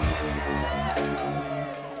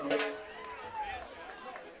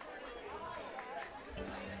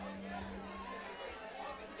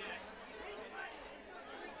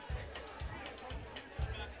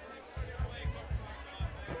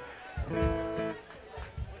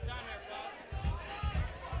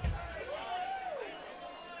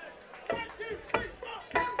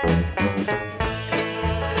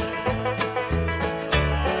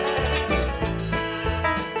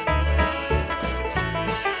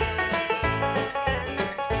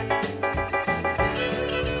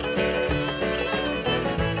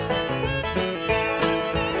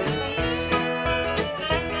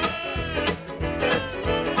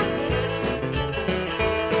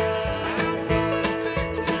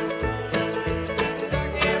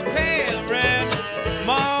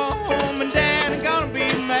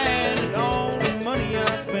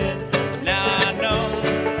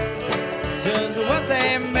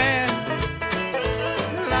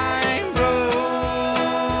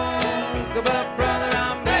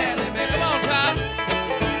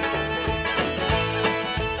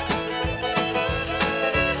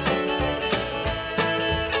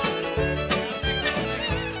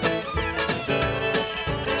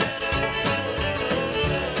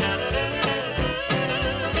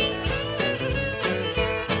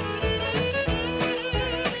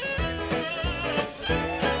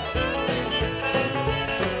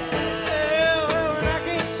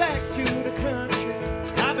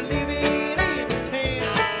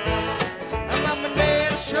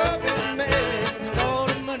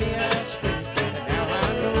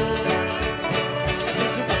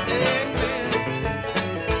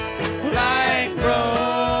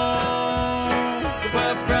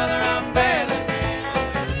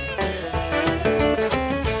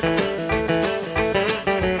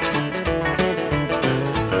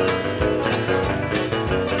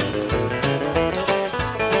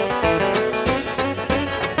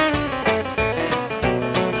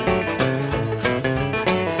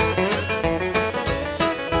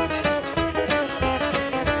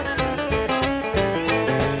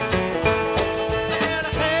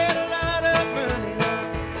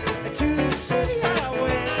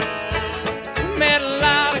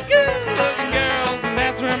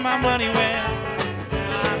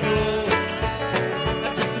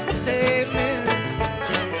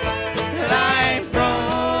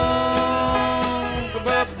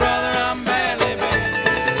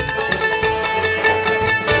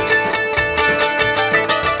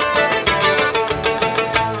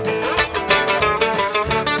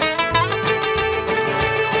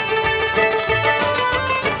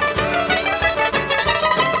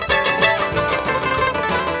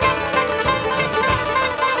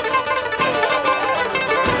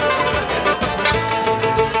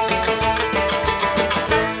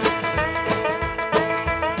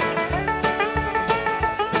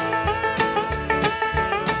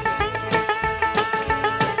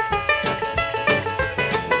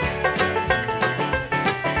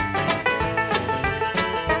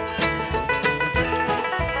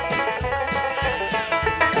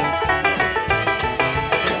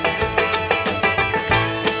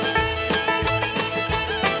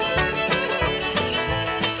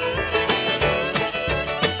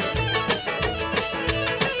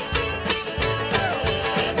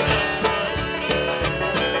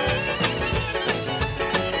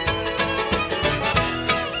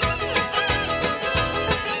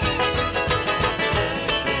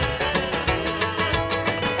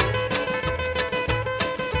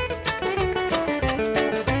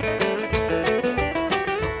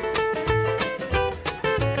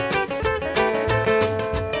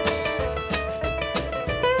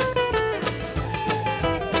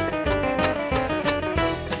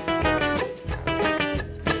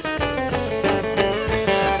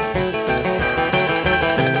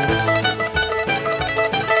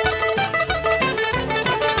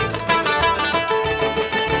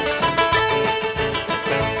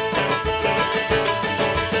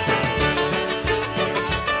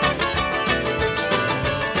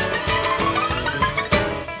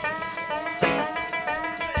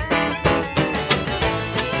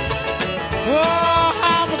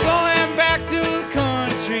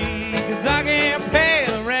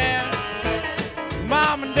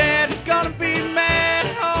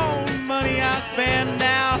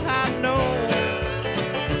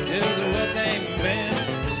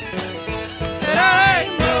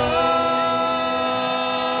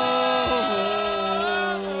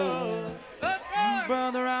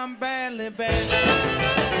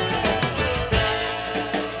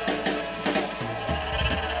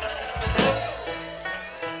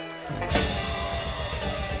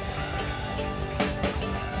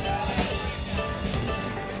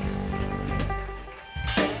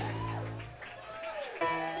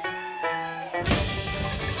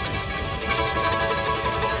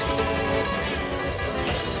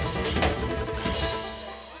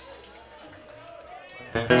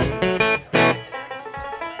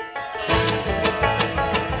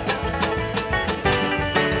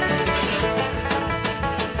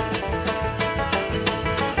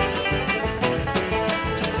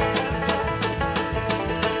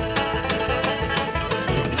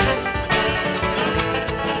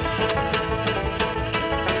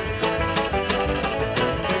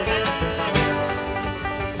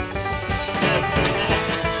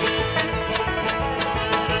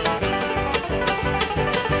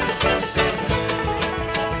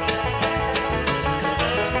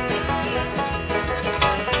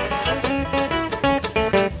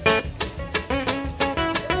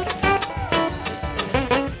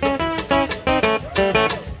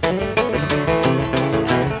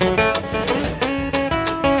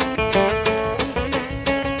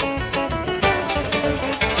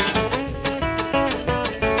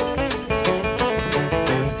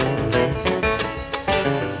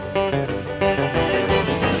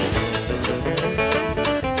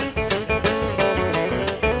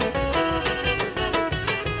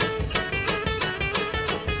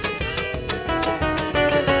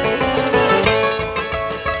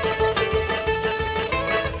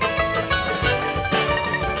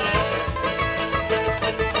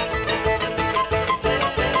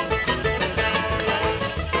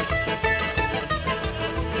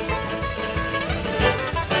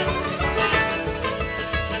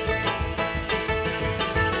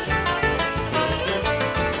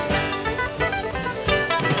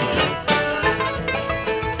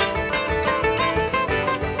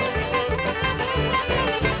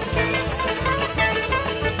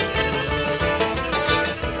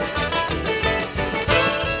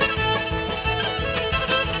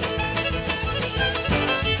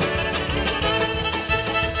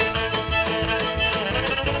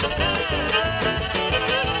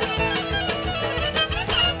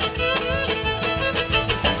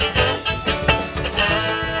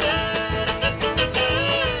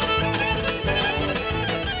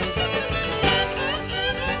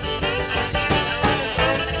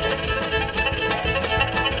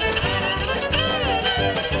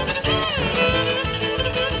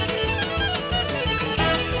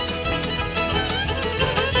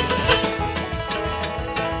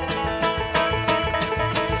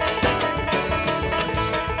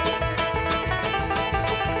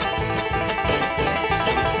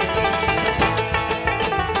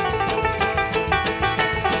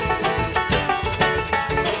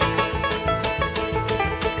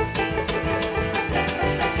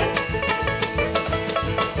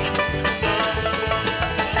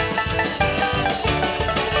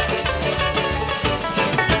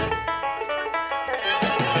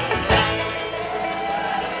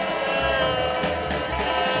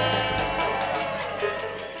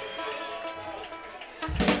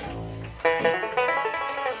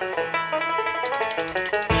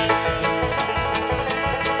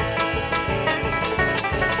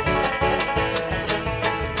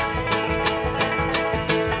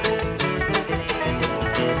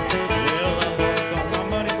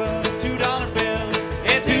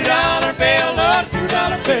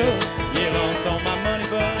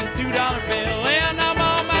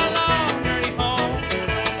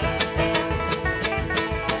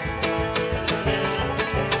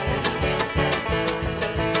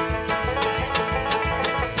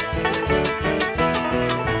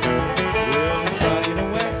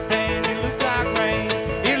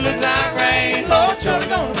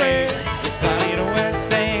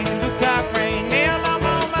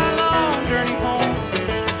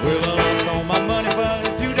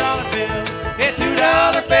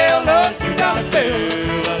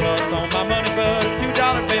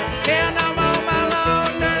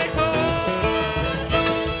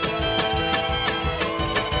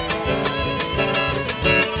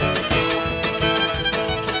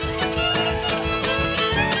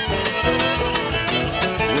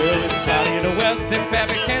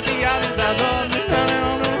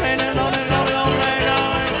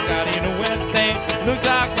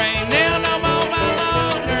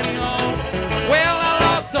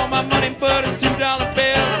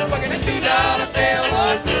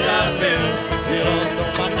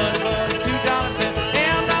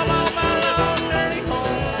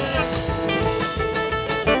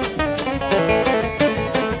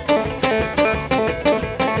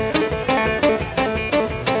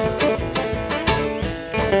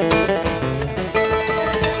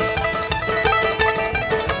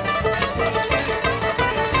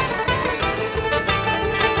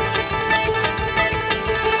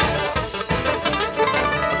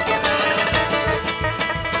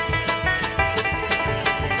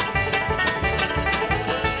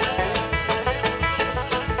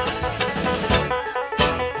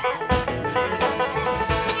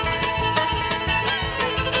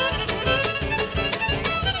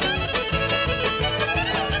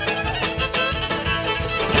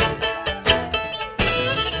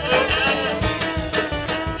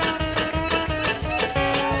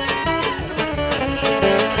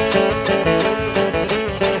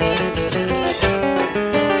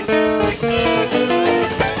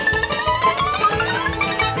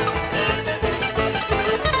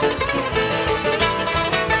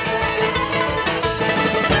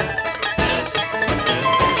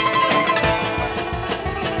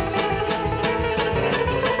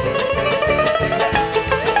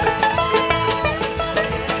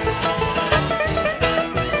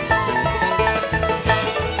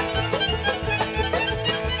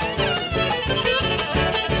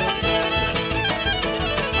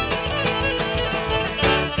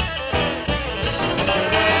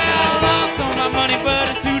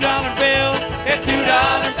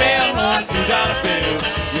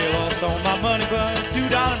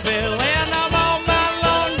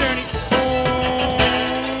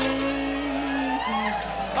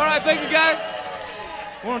 All right, thank you, guys.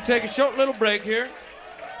 We're going to take a short little break here.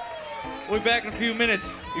 We'll be back in a few minutes.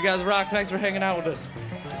 You guys rock. Thanks for hanging out with us.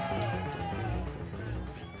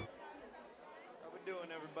 How we doing,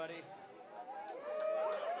 everybody?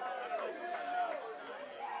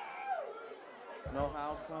 No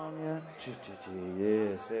house on yet?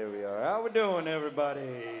 Yes, there we are. How we doing, everybody?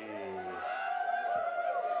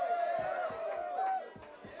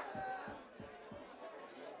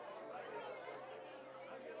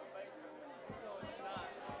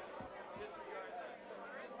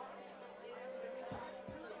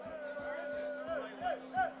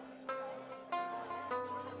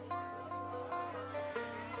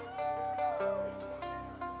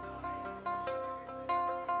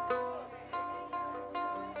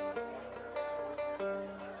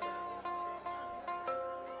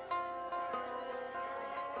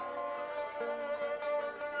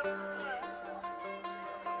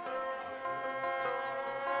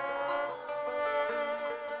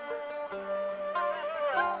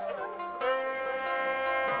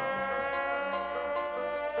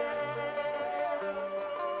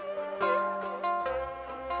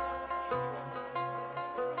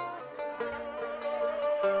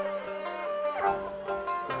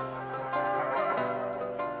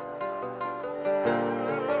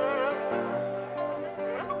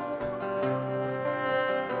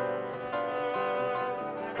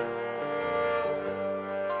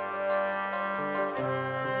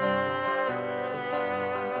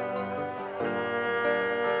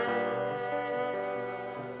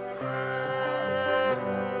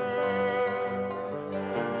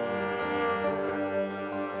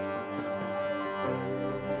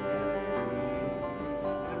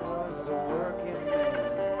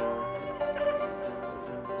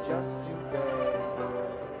 Just too bad he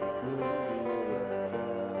couldn't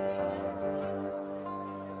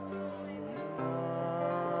be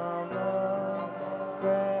Mama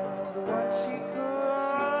grabbed what she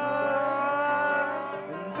could,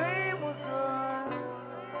 and they were good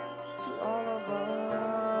to all of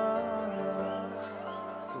us.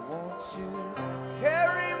 So won't you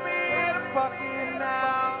carry me in a bucket now?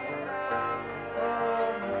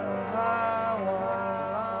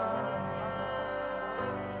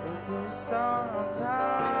 Star on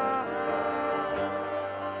top,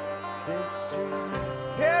 this street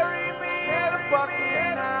carry me in a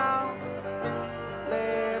bucket now.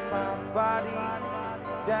 Lay my body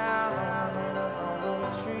down in a hollow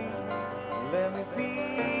tree. Let me be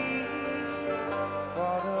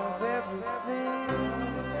part of everything,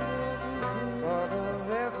 part of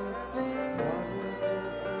everything,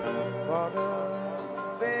 part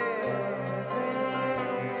of everything.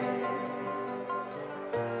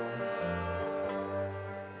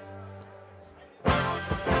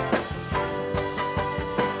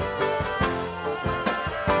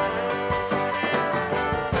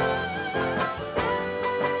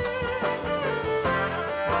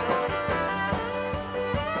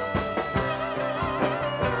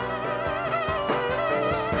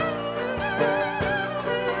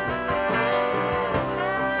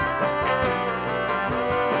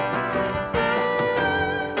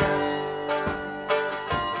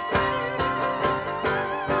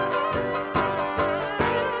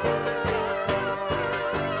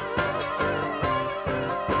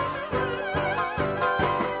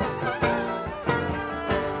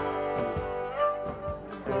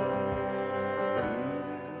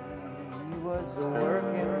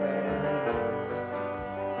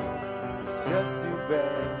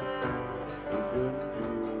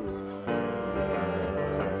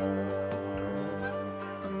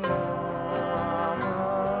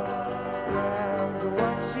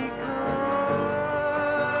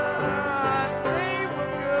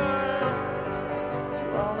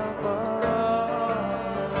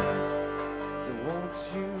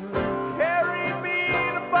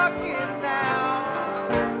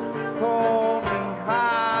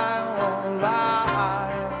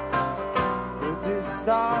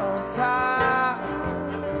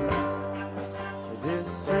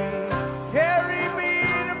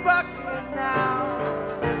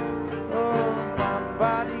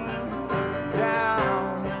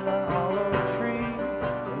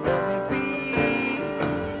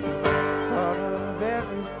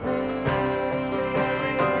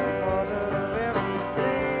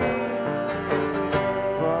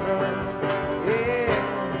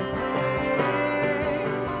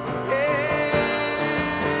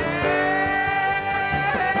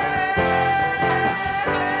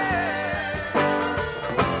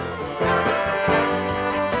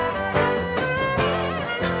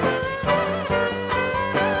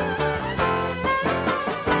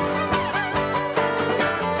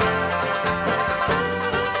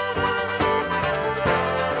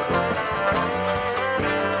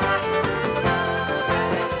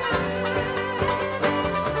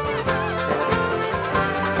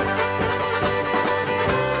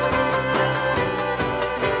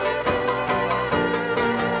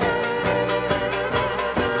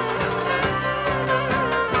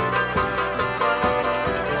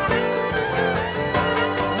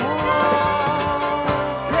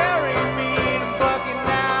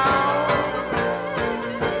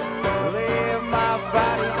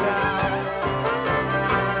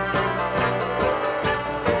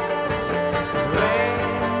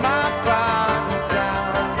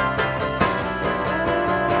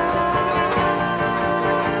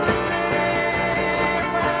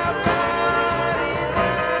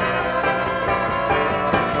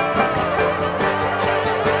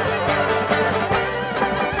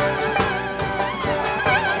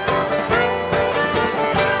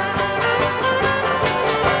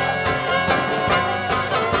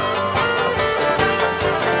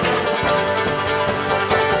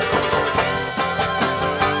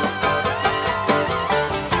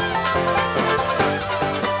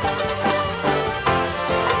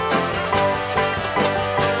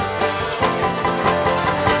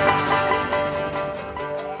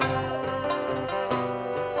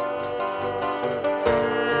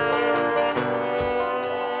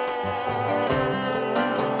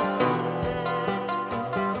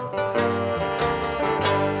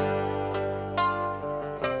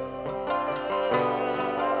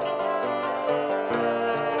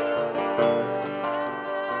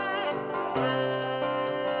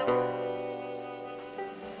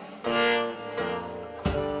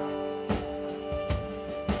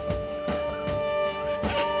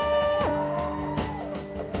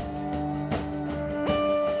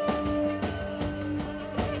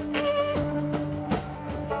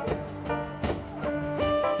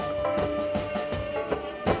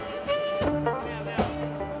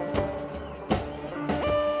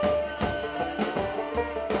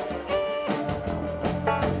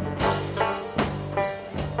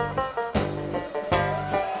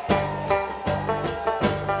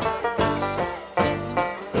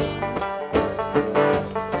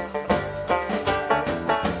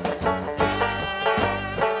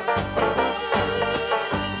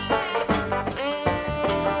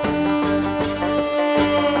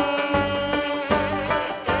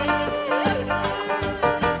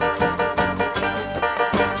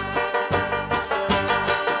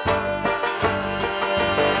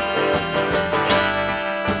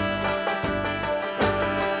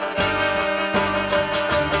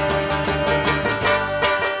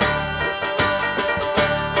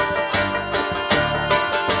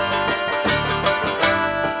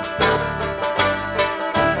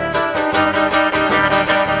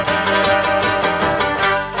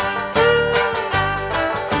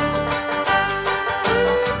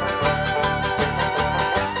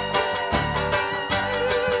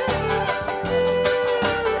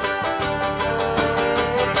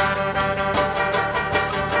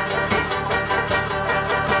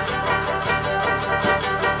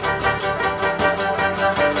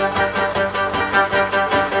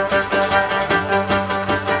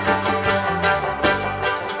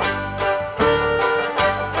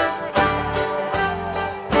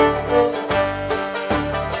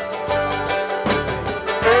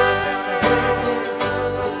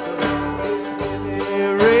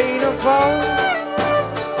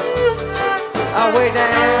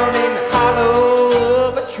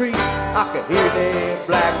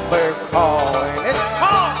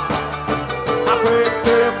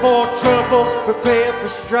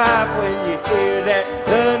 when you hear that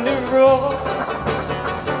thunder roar.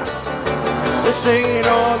 This ain't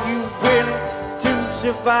all you willing to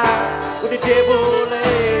survive with the devil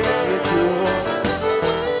at your door.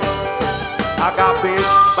 I got bit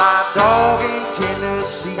by a dog in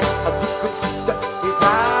Tennessee. You could see that his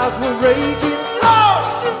eyes were raging. Oh!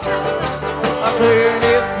 I said,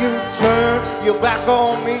 if you turn your back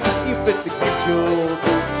on me, you better get your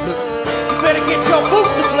boots. You better get your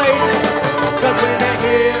boots ablaze. Cause when they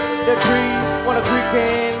hit the tree, when a creek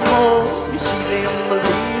and more, you see them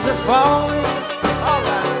leaves are falling.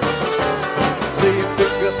 Alright. So you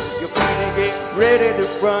pick up your feet and get ready to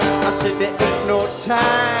run. I said, there ain't no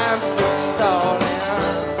time for stalling.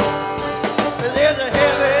 There's a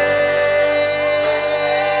heavy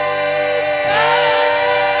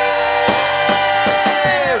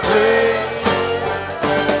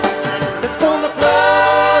that's gonna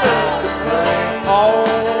flood up the plain.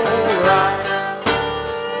 Alright.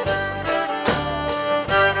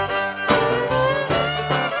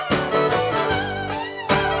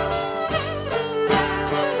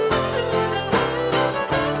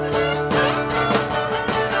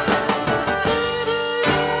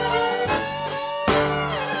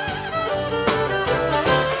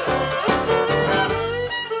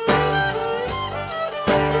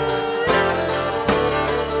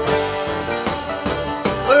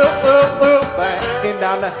 Backing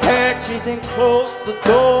down the hatches and close the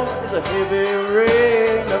door. There's a heavy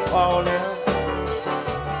rain falling.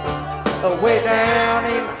 Way down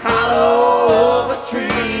in the hollow of a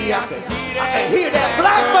tree, I can hear that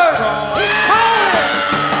blackbird. He's calling.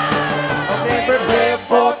 Stay prepared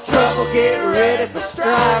for trouble, get ready for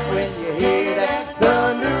strife when you hear that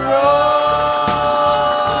thunder roar.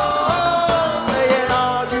 Saying,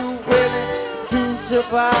 are you willing to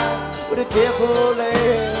survive with the devil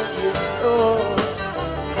at your door?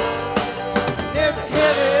 There's a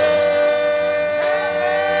heavy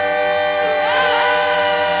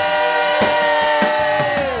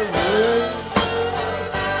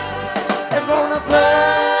rain that's gonna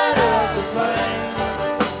flood up the plain.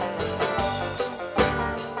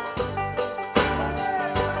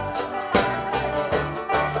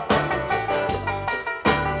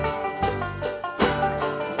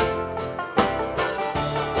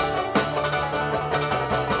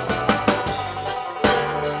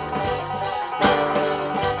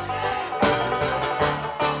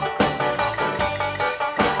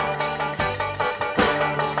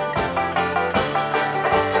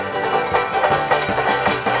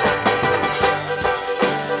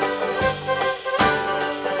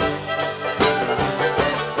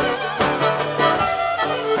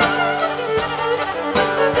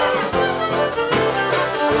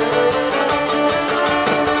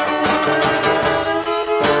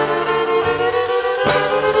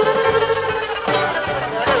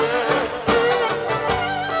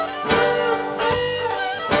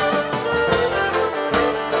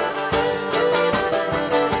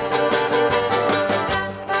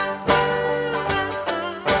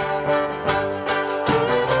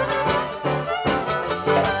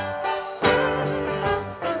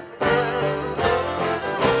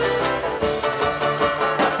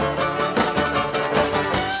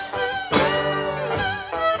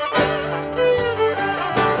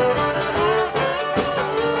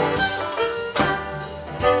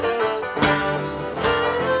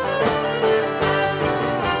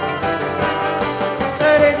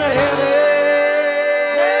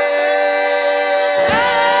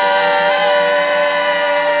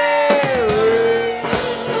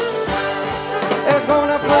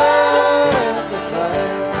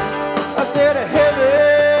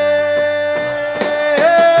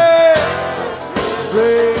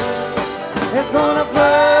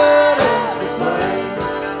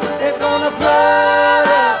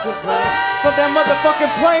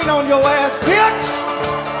 Motherfucking plane on your ass, bitch!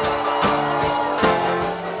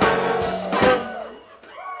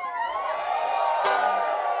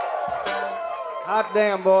 Hot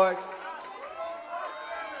damn, boys.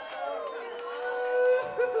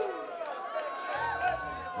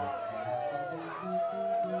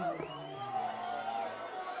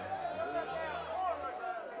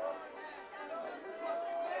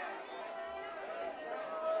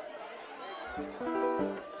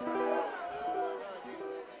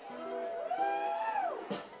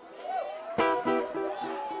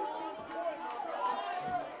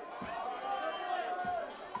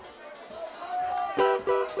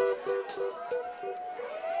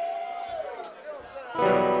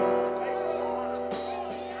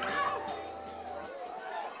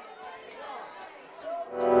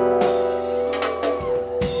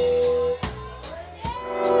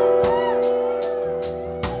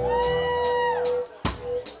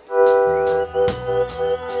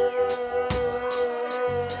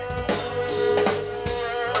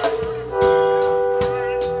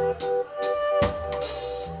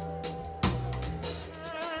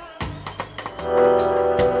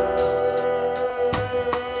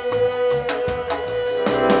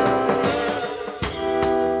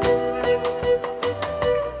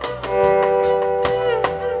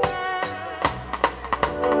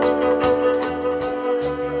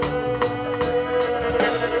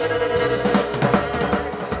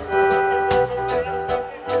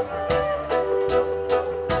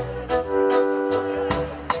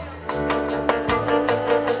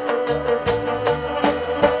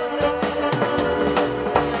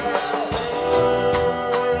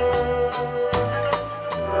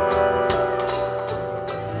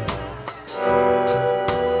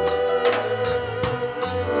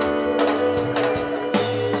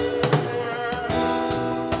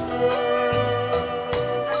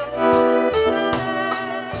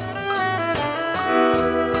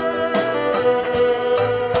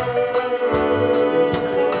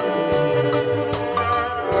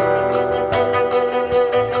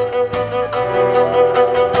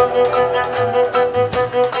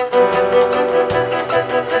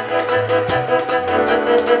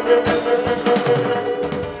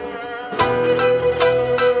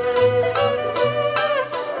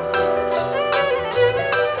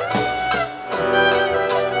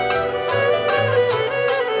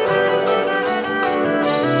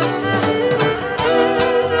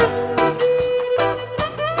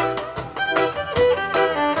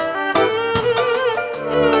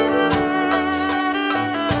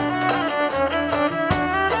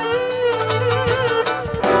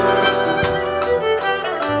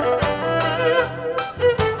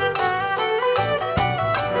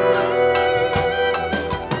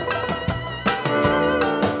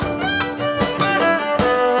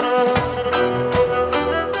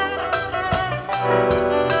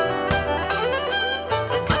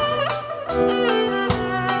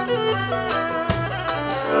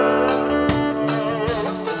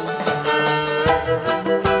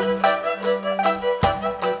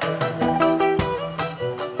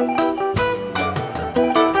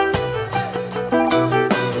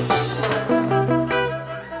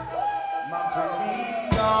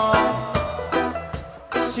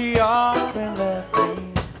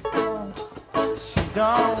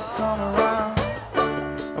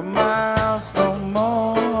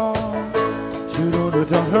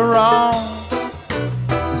 done her wrong.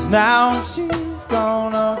 'Cause now she's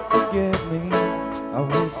gonna forget me. I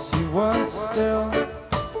wish she was still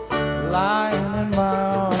lying in my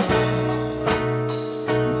arms.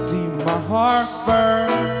 You see my heart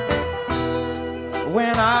burn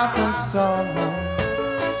when I first saw her.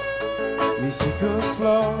 Yeah, she could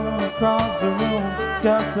float across the room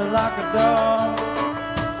just like a dog.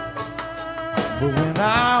 But when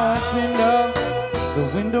I opened up the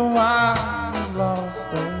window, I lost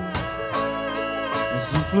her. And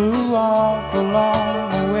she flew off a long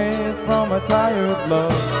way from a tired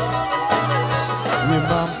love. Yeah,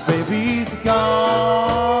 my baby's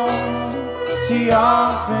gone. She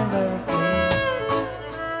often left me.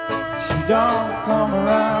 She don't come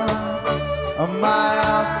around my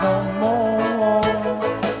house no more.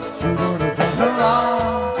 She would have done her wrong.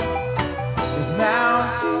 'Cause now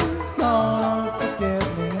she's gonna forget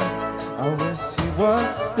me. I wish she was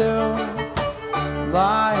still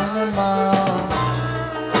lying in my arms.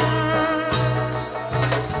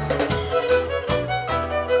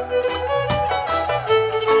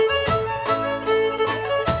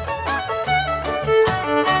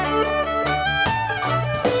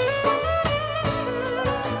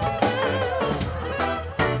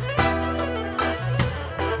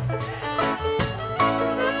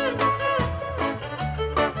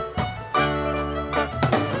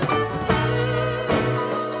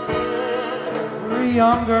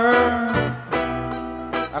 Younger,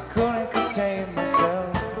 I couldn't contain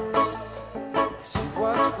myself. She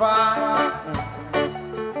was fine,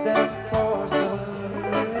 then porcelain.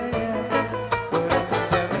 But in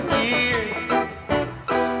 7 years,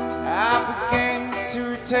 I began to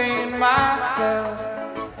retain myself,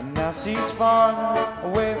 and now she's farther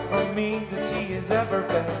away from me than she has ever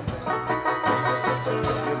been.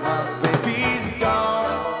 My baby's gone.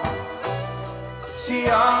 She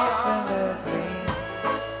often left me.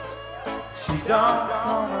 She don't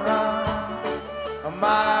come around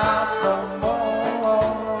my house no more.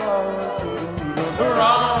 We're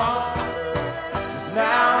wrong, 'cause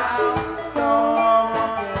now she's gonna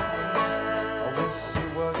get me. I wish she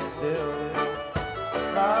was still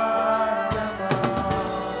lying in my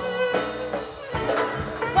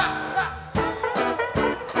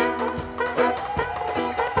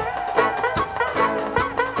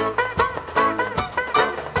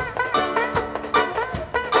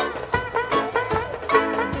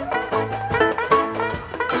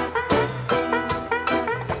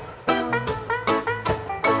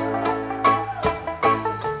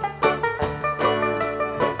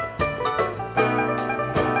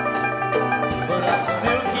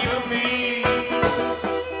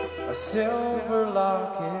silver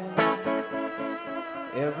locket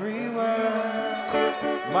everywhere.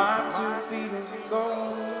 My 2 feet of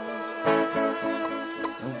gold,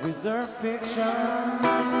 and with her picture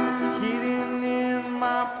hidden in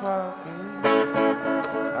my pocket,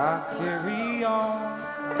 I carry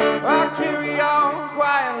on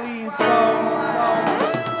quietly and slow.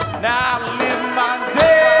 Now I live my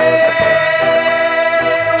day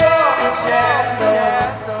in a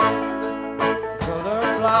shadow,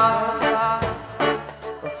 colorblind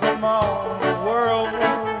from all the world.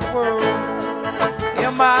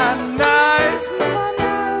 In my nights are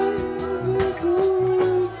good.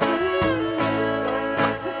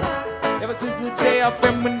 Ever since the day I've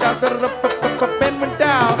been went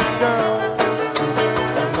down, girl.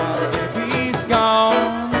 My baby's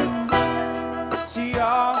gone. She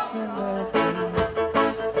often left me.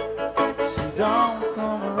 She don't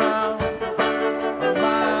come around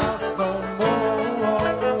my house no more.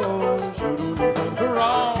 Should've done her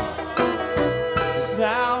wrong. 'Cause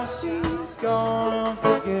now she's gonna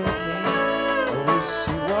forget me. I wish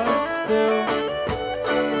she was still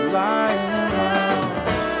lying in my arms.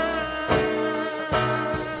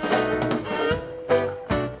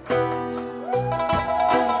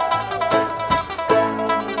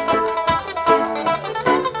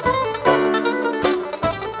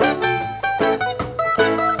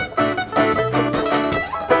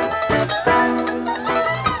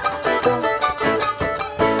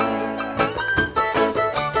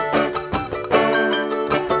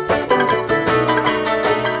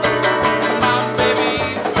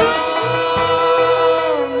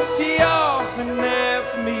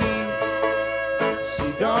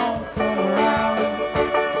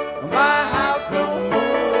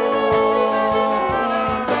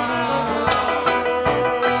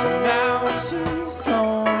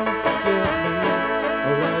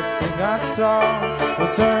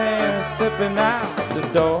 Was her hair slipping out the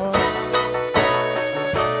door?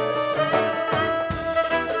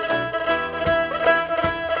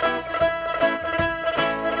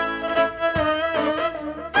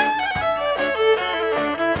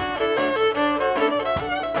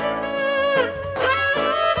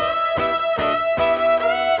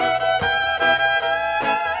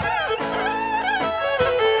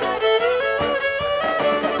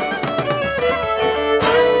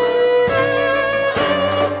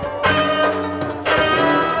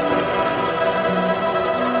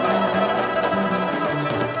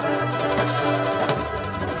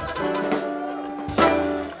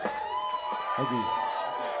 baby.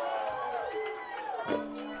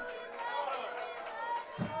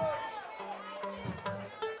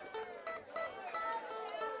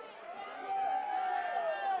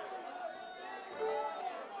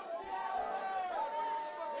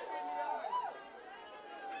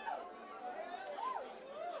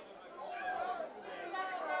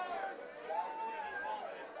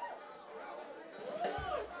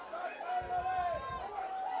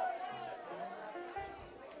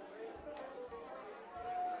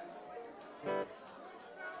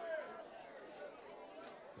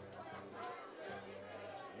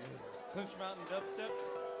 Clinch Mountain dubstep.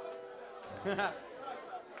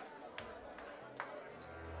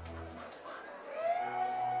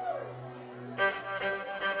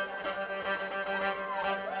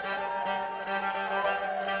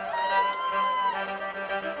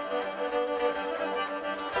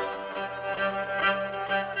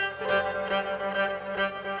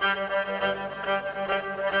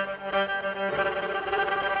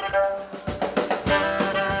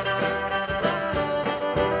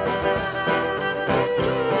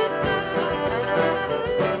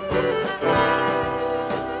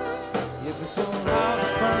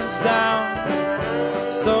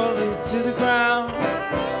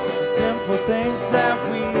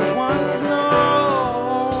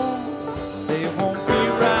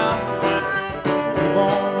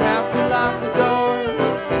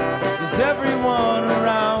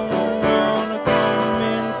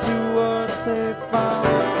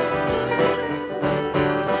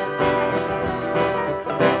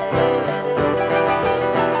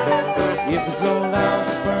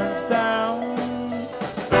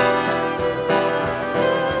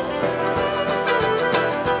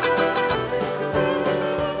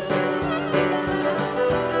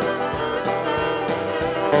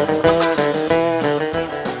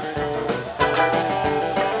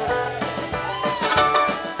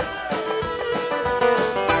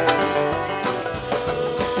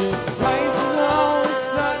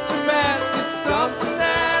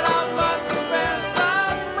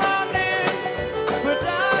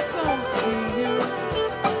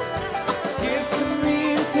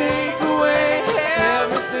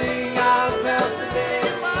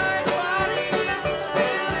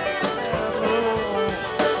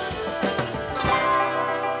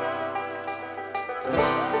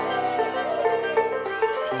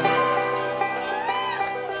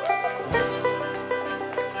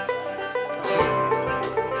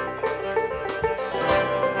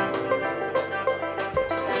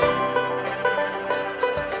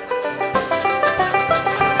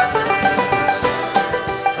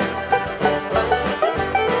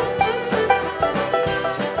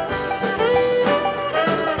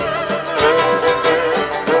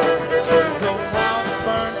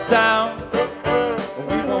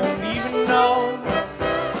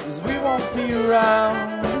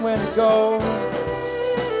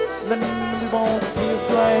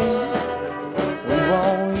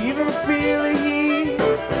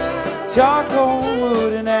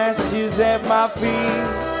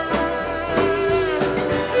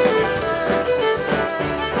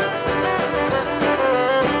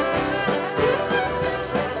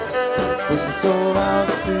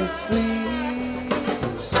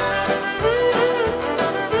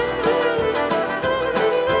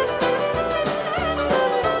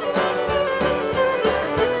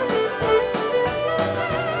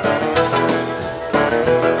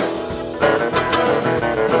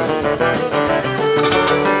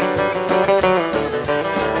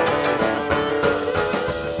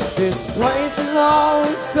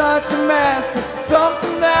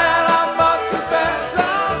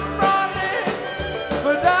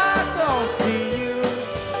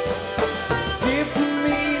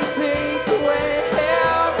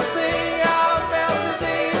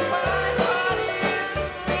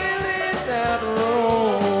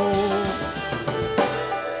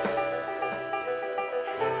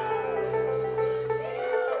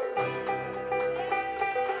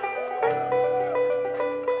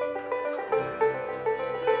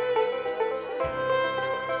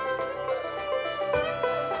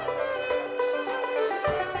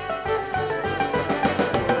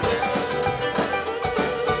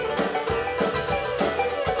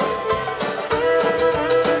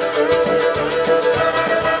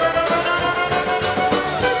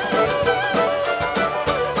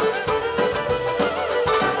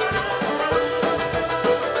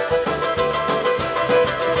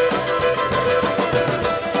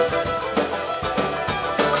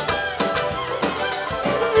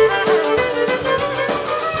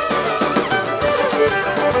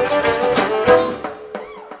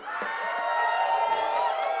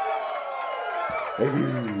 All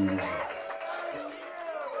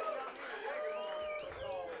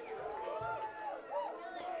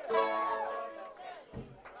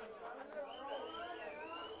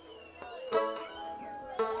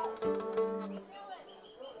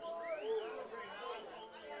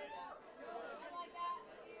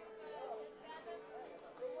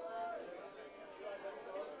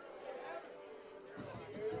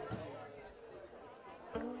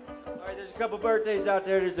right, there's a couple birthdays out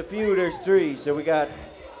there. There's a few. There's three. So we got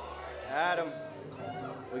Adam,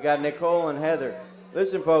 we got Nicole and Heather.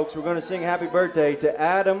 Listen, folks, we're going to sing happy birthday to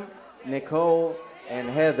Adam, Nicole, and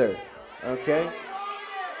Heather. Okay?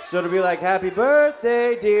 So it'll be like, happy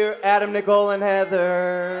birthday, dear Adam, Nicole, and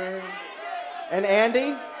Heather. And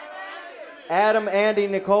Andy? Adam, Andy,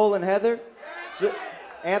 Nicole, and Heather? So,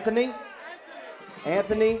 Anthony?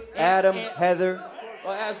 Adam, Heather.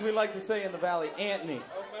 Well, as we like to say in the Valley, Anthony.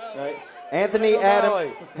 Right? Anthony,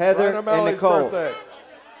 Adam, Heather, and Nicole. Birthday.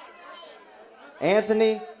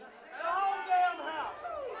 Anthony.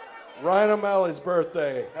 Ryan O'Malley's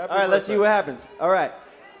birthday. Happy All right, let's see birthday. what happens. All right.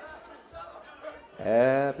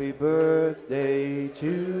 Happy birthday to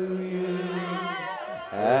you.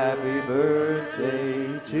 Happy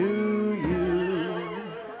birthday to you.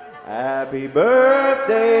 Happy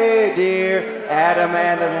birthday, dear Adam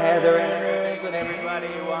and Heather and Rick and everybody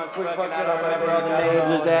who wants to fucking I don't remember all the names.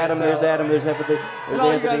 There's Adam, there's Anthony, there's Anthony,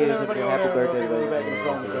 happy birthday, everybody.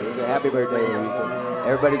 Happy birthday.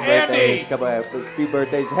 Everybody's birthday. There's a few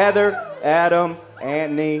birthdays. Heather, Adam,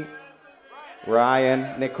 Anthony,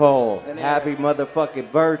 Ryan, Nicole. Happy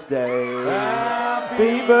motherfucking birthday.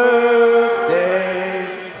 Happy birthday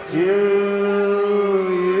to you.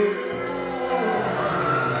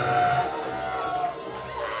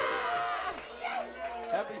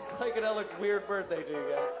 Happy psychedelic weird birthday to you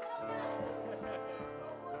guys.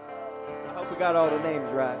 I hope we got all the names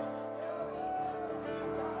right.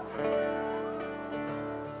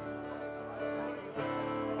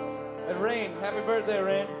 And Rain, happy birthday,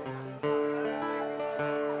 Rain.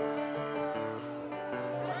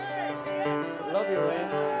 Love you, Rain.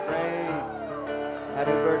 Rain,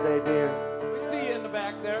 happy birthday, dear. We see you in the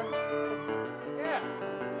back there. Yeah.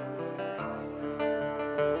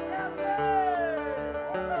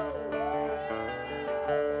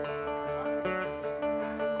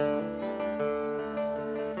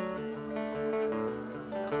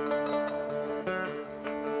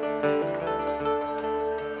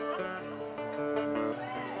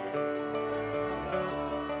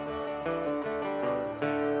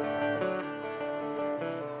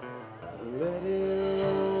 Let it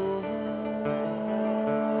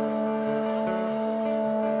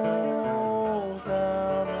roll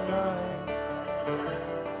down the line.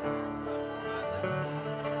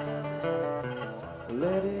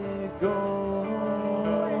 Let it go.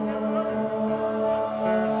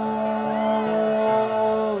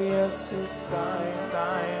 Yes, it's time.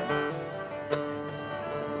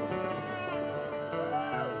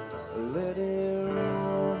 Let it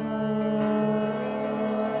roll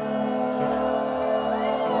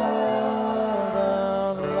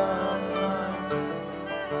down the line.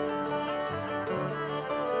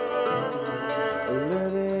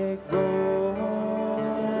 Let it go.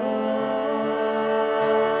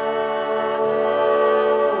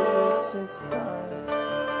 Yes, it's time.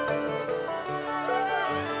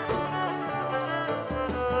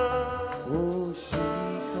 Oh, she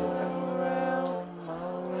come around my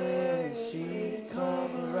way. She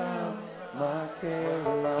come around my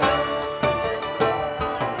Caroline.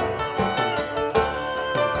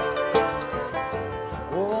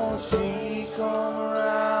 Oh, she come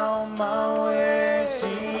around my way.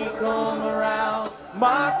 She come around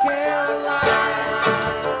my Caroline.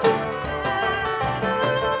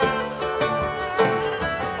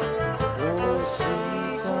 Oh, she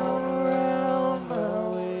come around my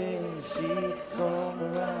way. She come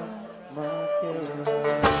around my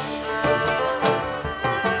Caroline.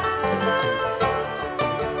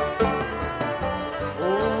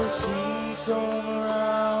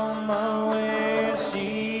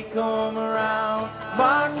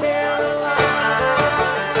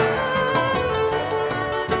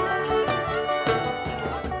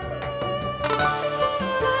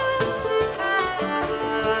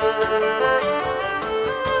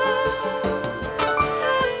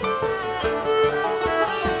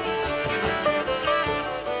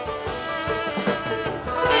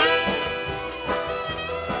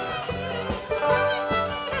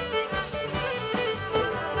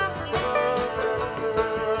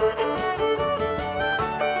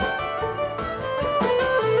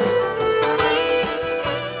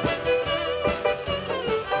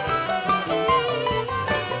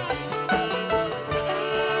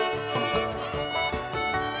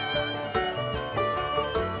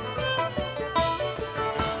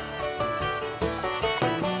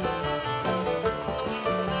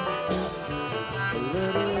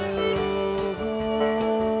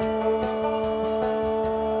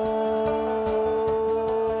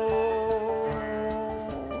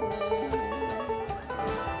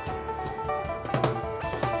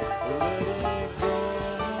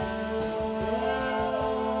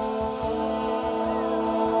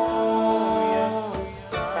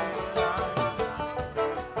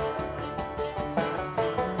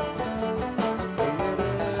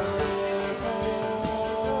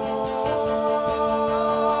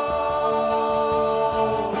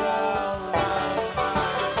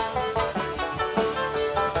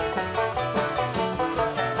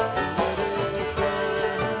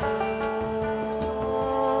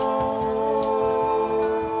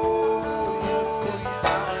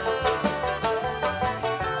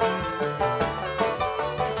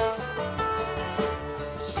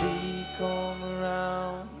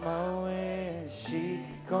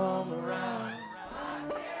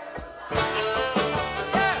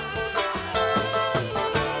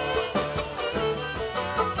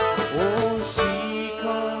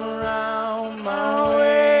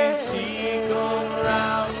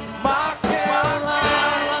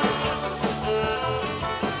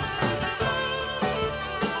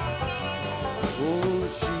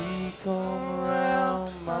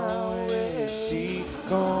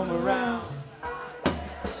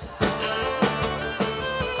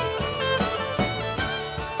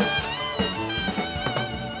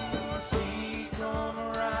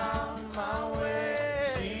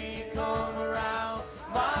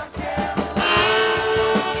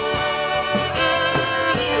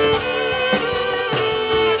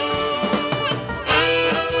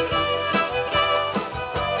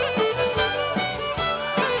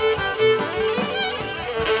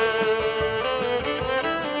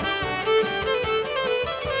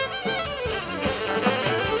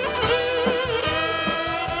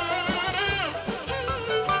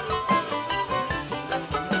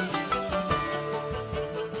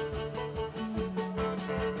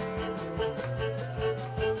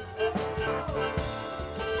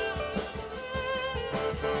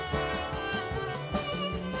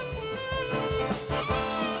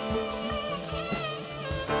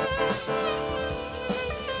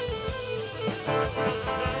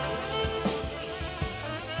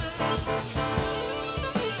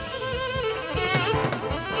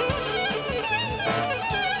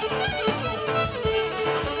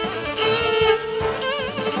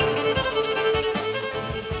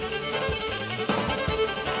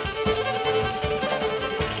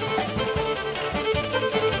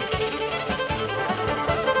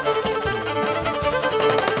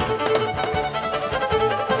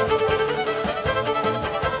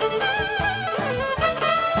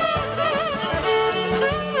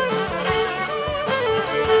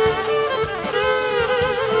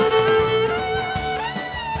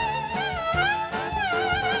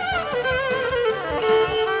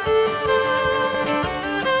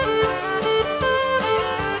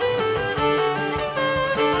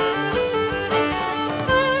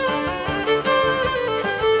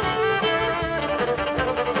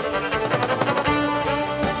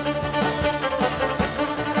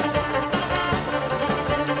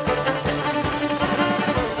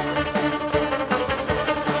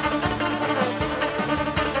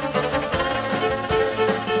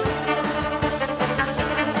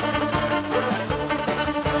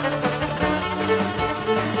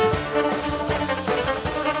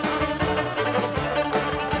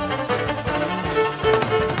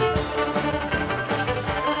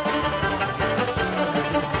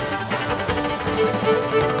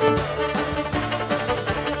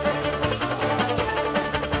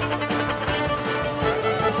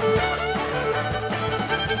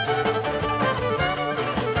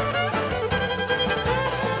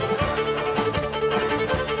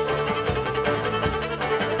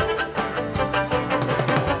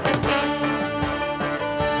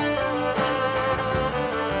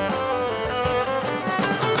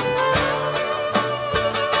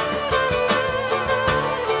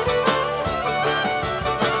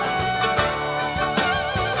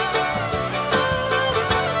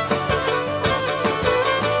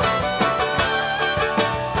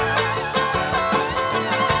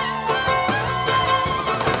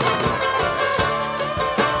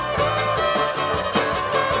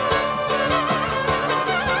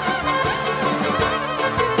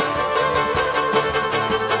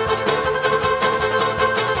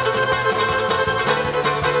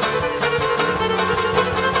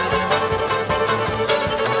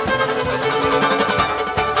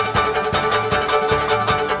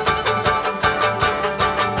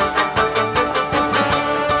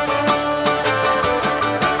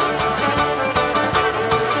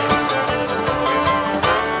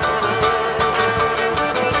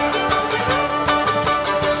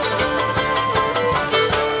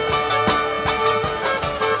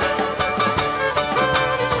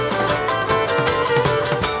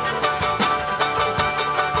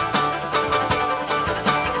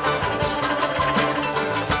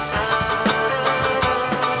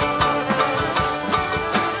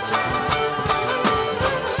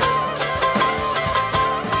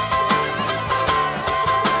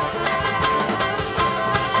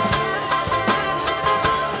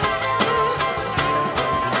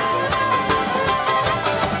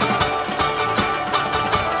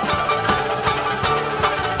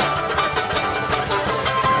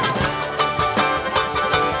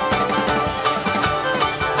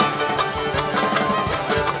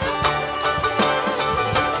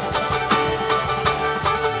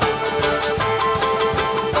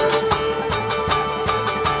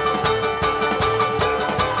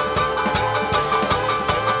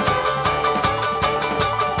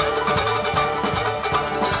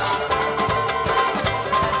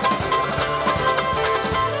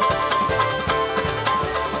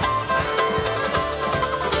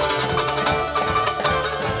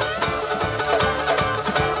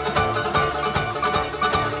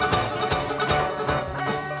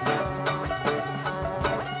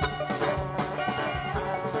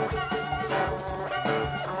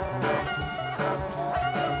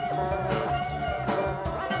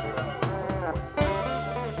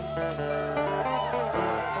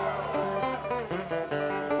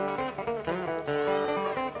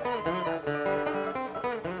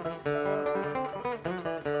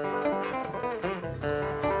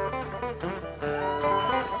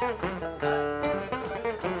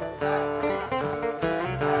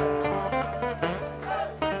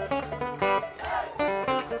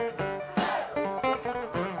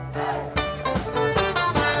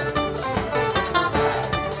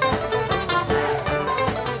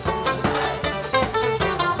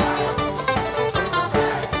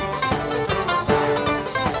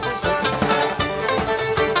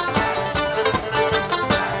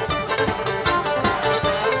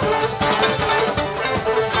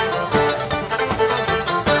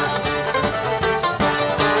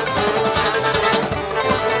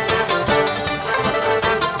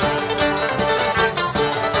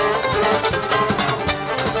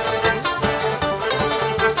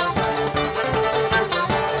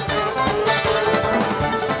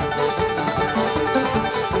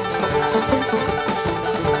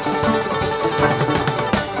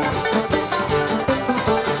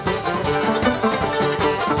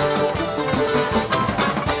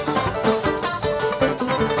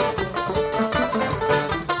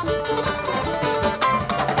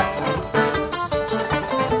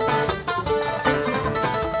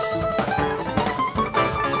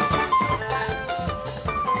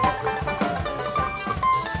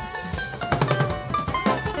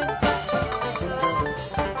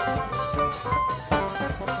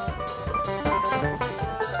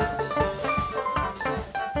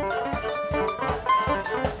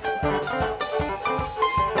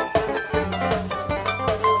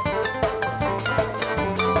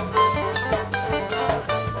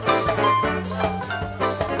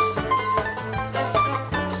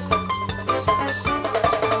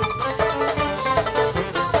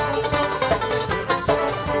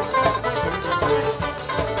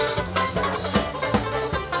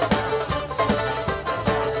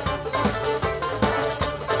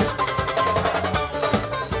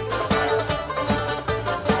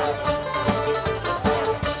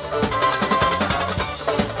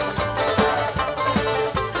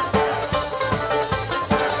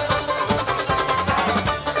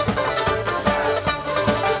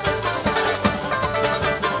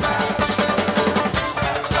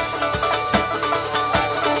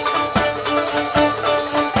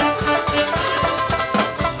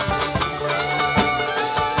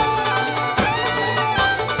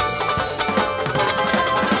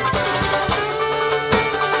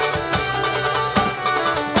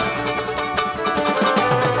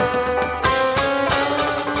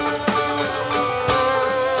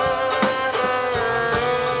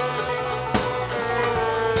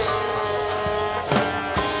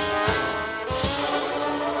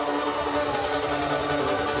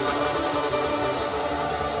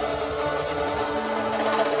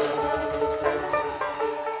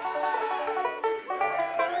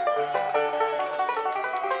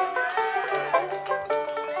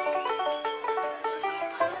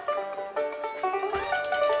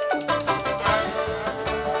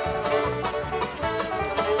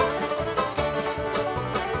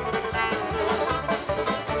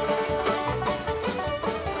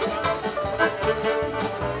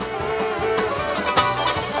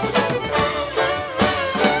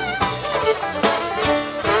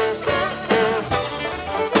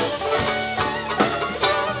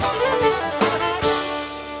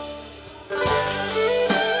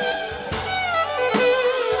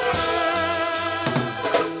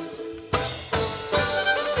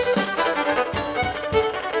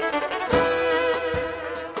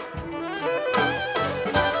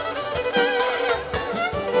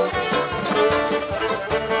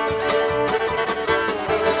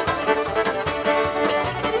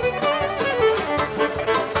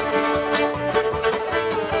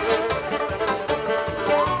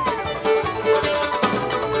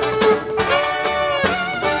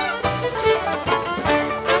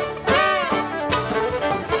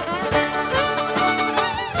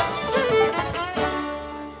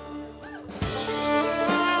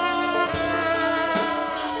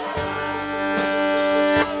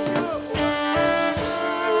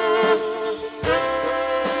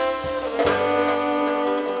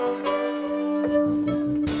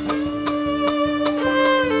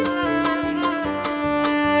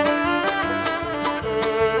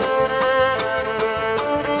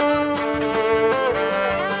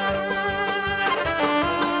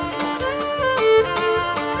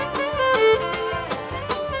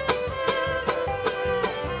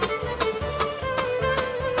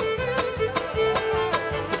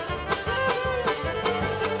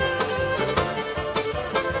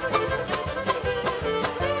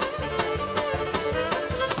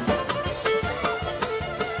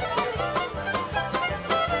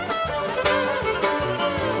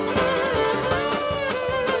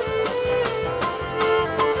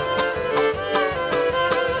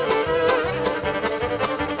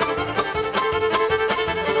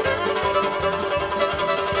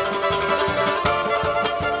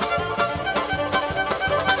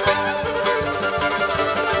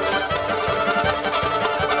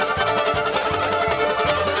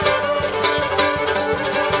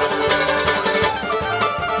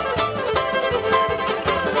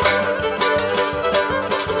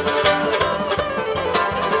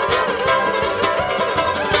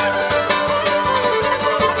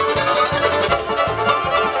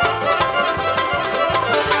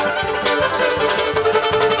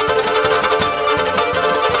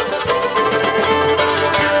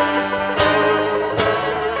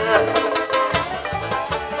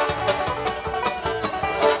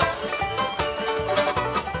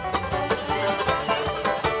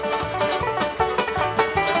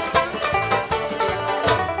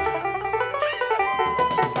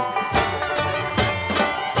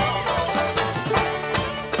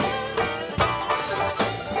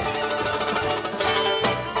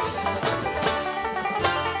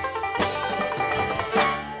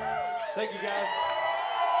 you guys.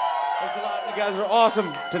 Thanks a lot. You guys are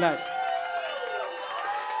awesome tonight.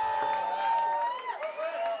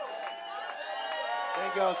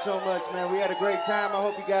 Thank y'all so much, man. We had a great time. I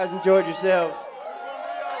hope you guys enjoyed yourselves.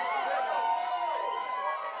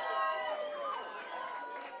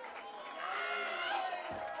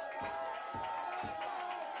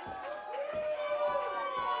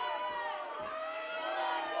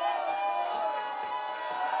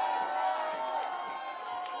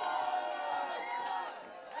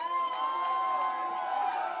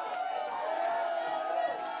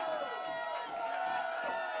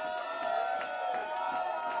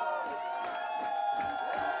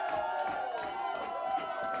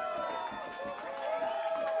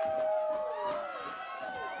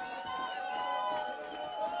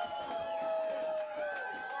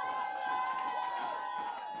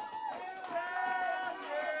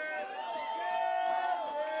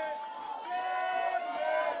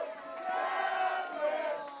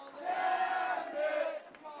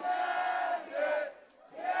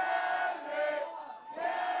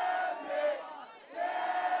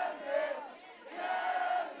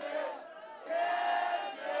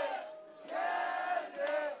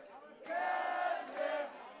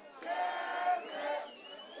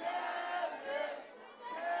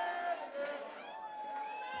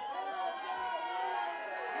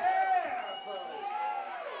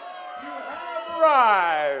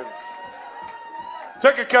 Arrived.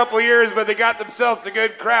 Took a couple years, but they got themselves a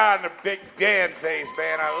good crowd and a big Dan face,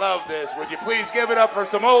 man. I love this. Would you please give it up for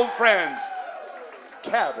some old friends?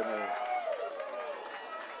 Cabinet.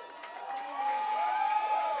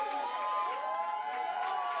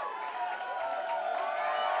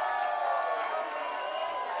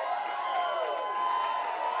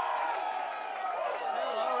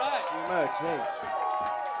 All right. Too much. Hey.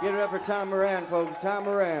 Give it up for Tom Moran, folks. Tom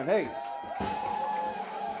Moran. Hey.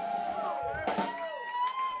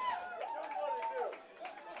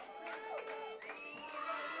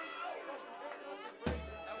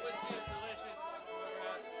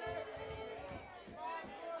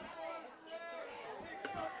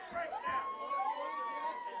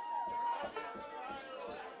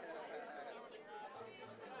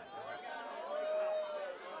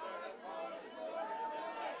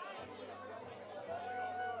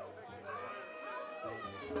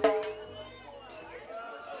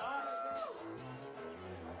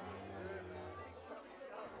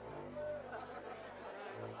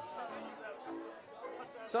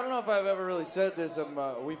 So I don't know if I've ever really said this.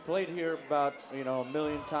 We've played here about, a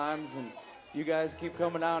million times, and you guys keep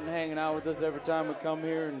coming out and hanging out with us every time we come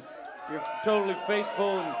here, and you're totally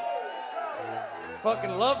faithful, and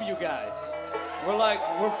fucking love you guys.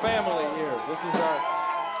 We're family here. This is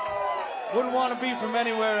wouldn't want to be from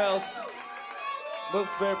anywhere else.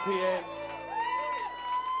 Wilkes-Barre, PA.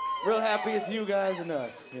 Real happy it's you guys and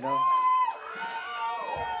us,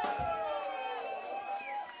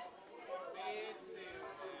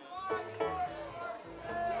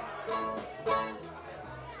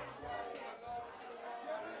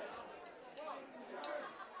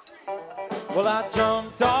 Well, I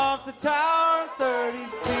jumped off the tower 30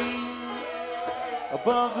 feet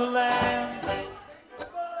above the land,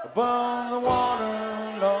 above the water,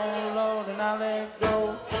 Lord, and I let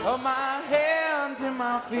go of my hands and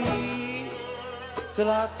my feet till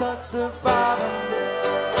I touched the bottom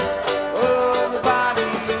of the body.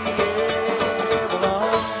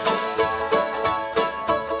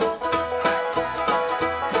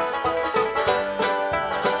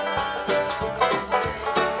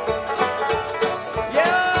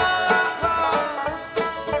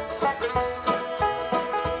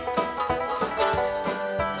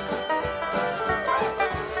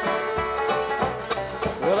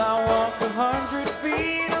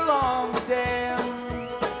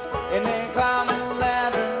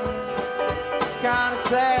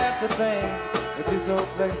 But this old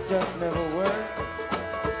place just never worked.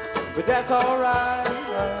 But that's alright,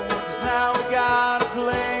 cause now we got a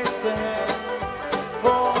place to head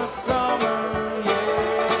for the summer, yeah,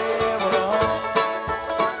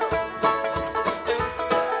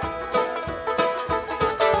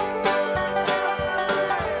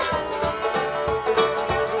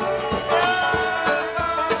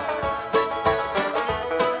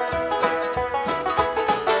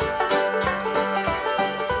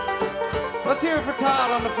 Let's hear it for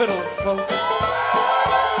Todd on the fiddle, folks.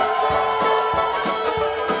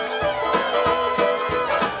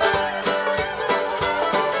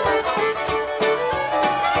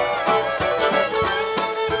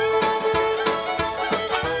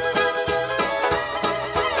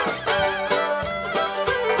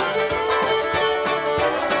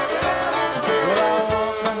 Well, I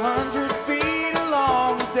walk 100 feet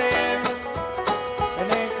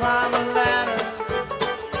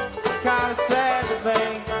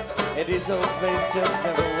and this old place just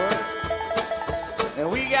never worked. And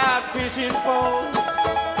we got fishing poles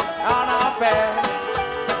on our backs,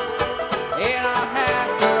 and our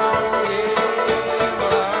hats are on the end.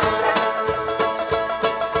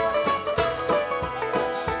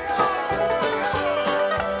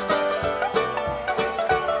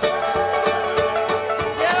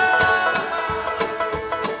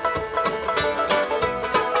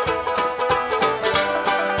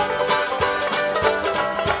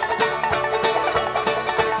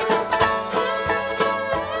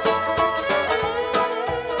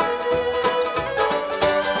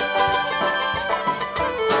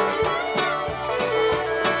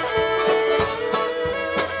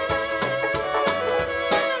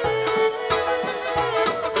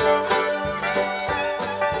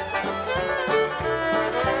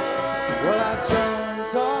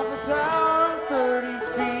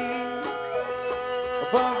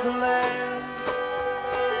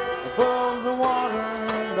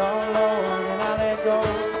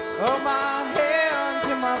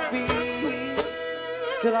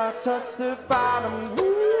 Till I touch the bottom, woo,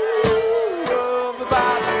 of the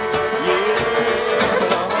bottom, yeah.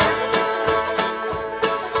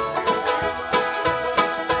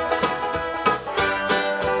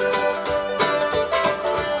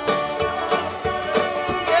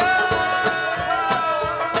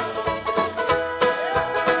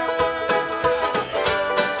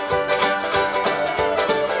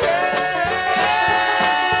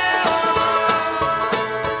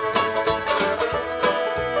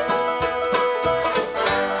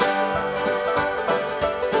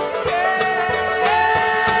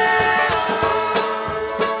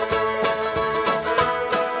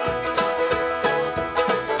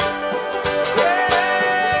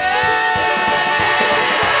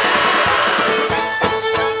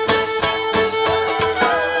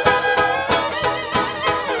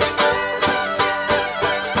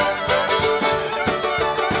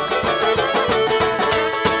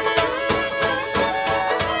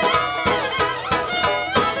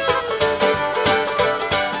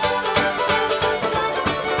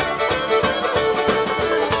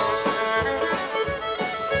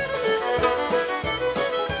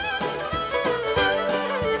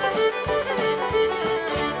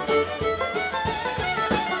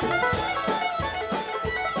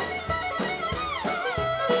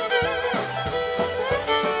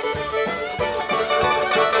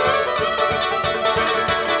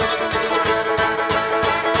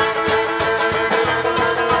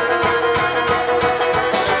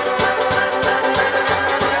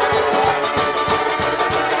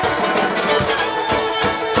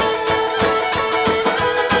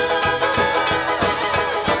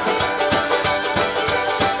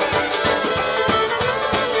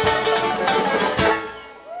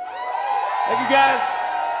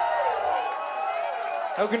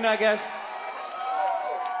 Have a good night, guys.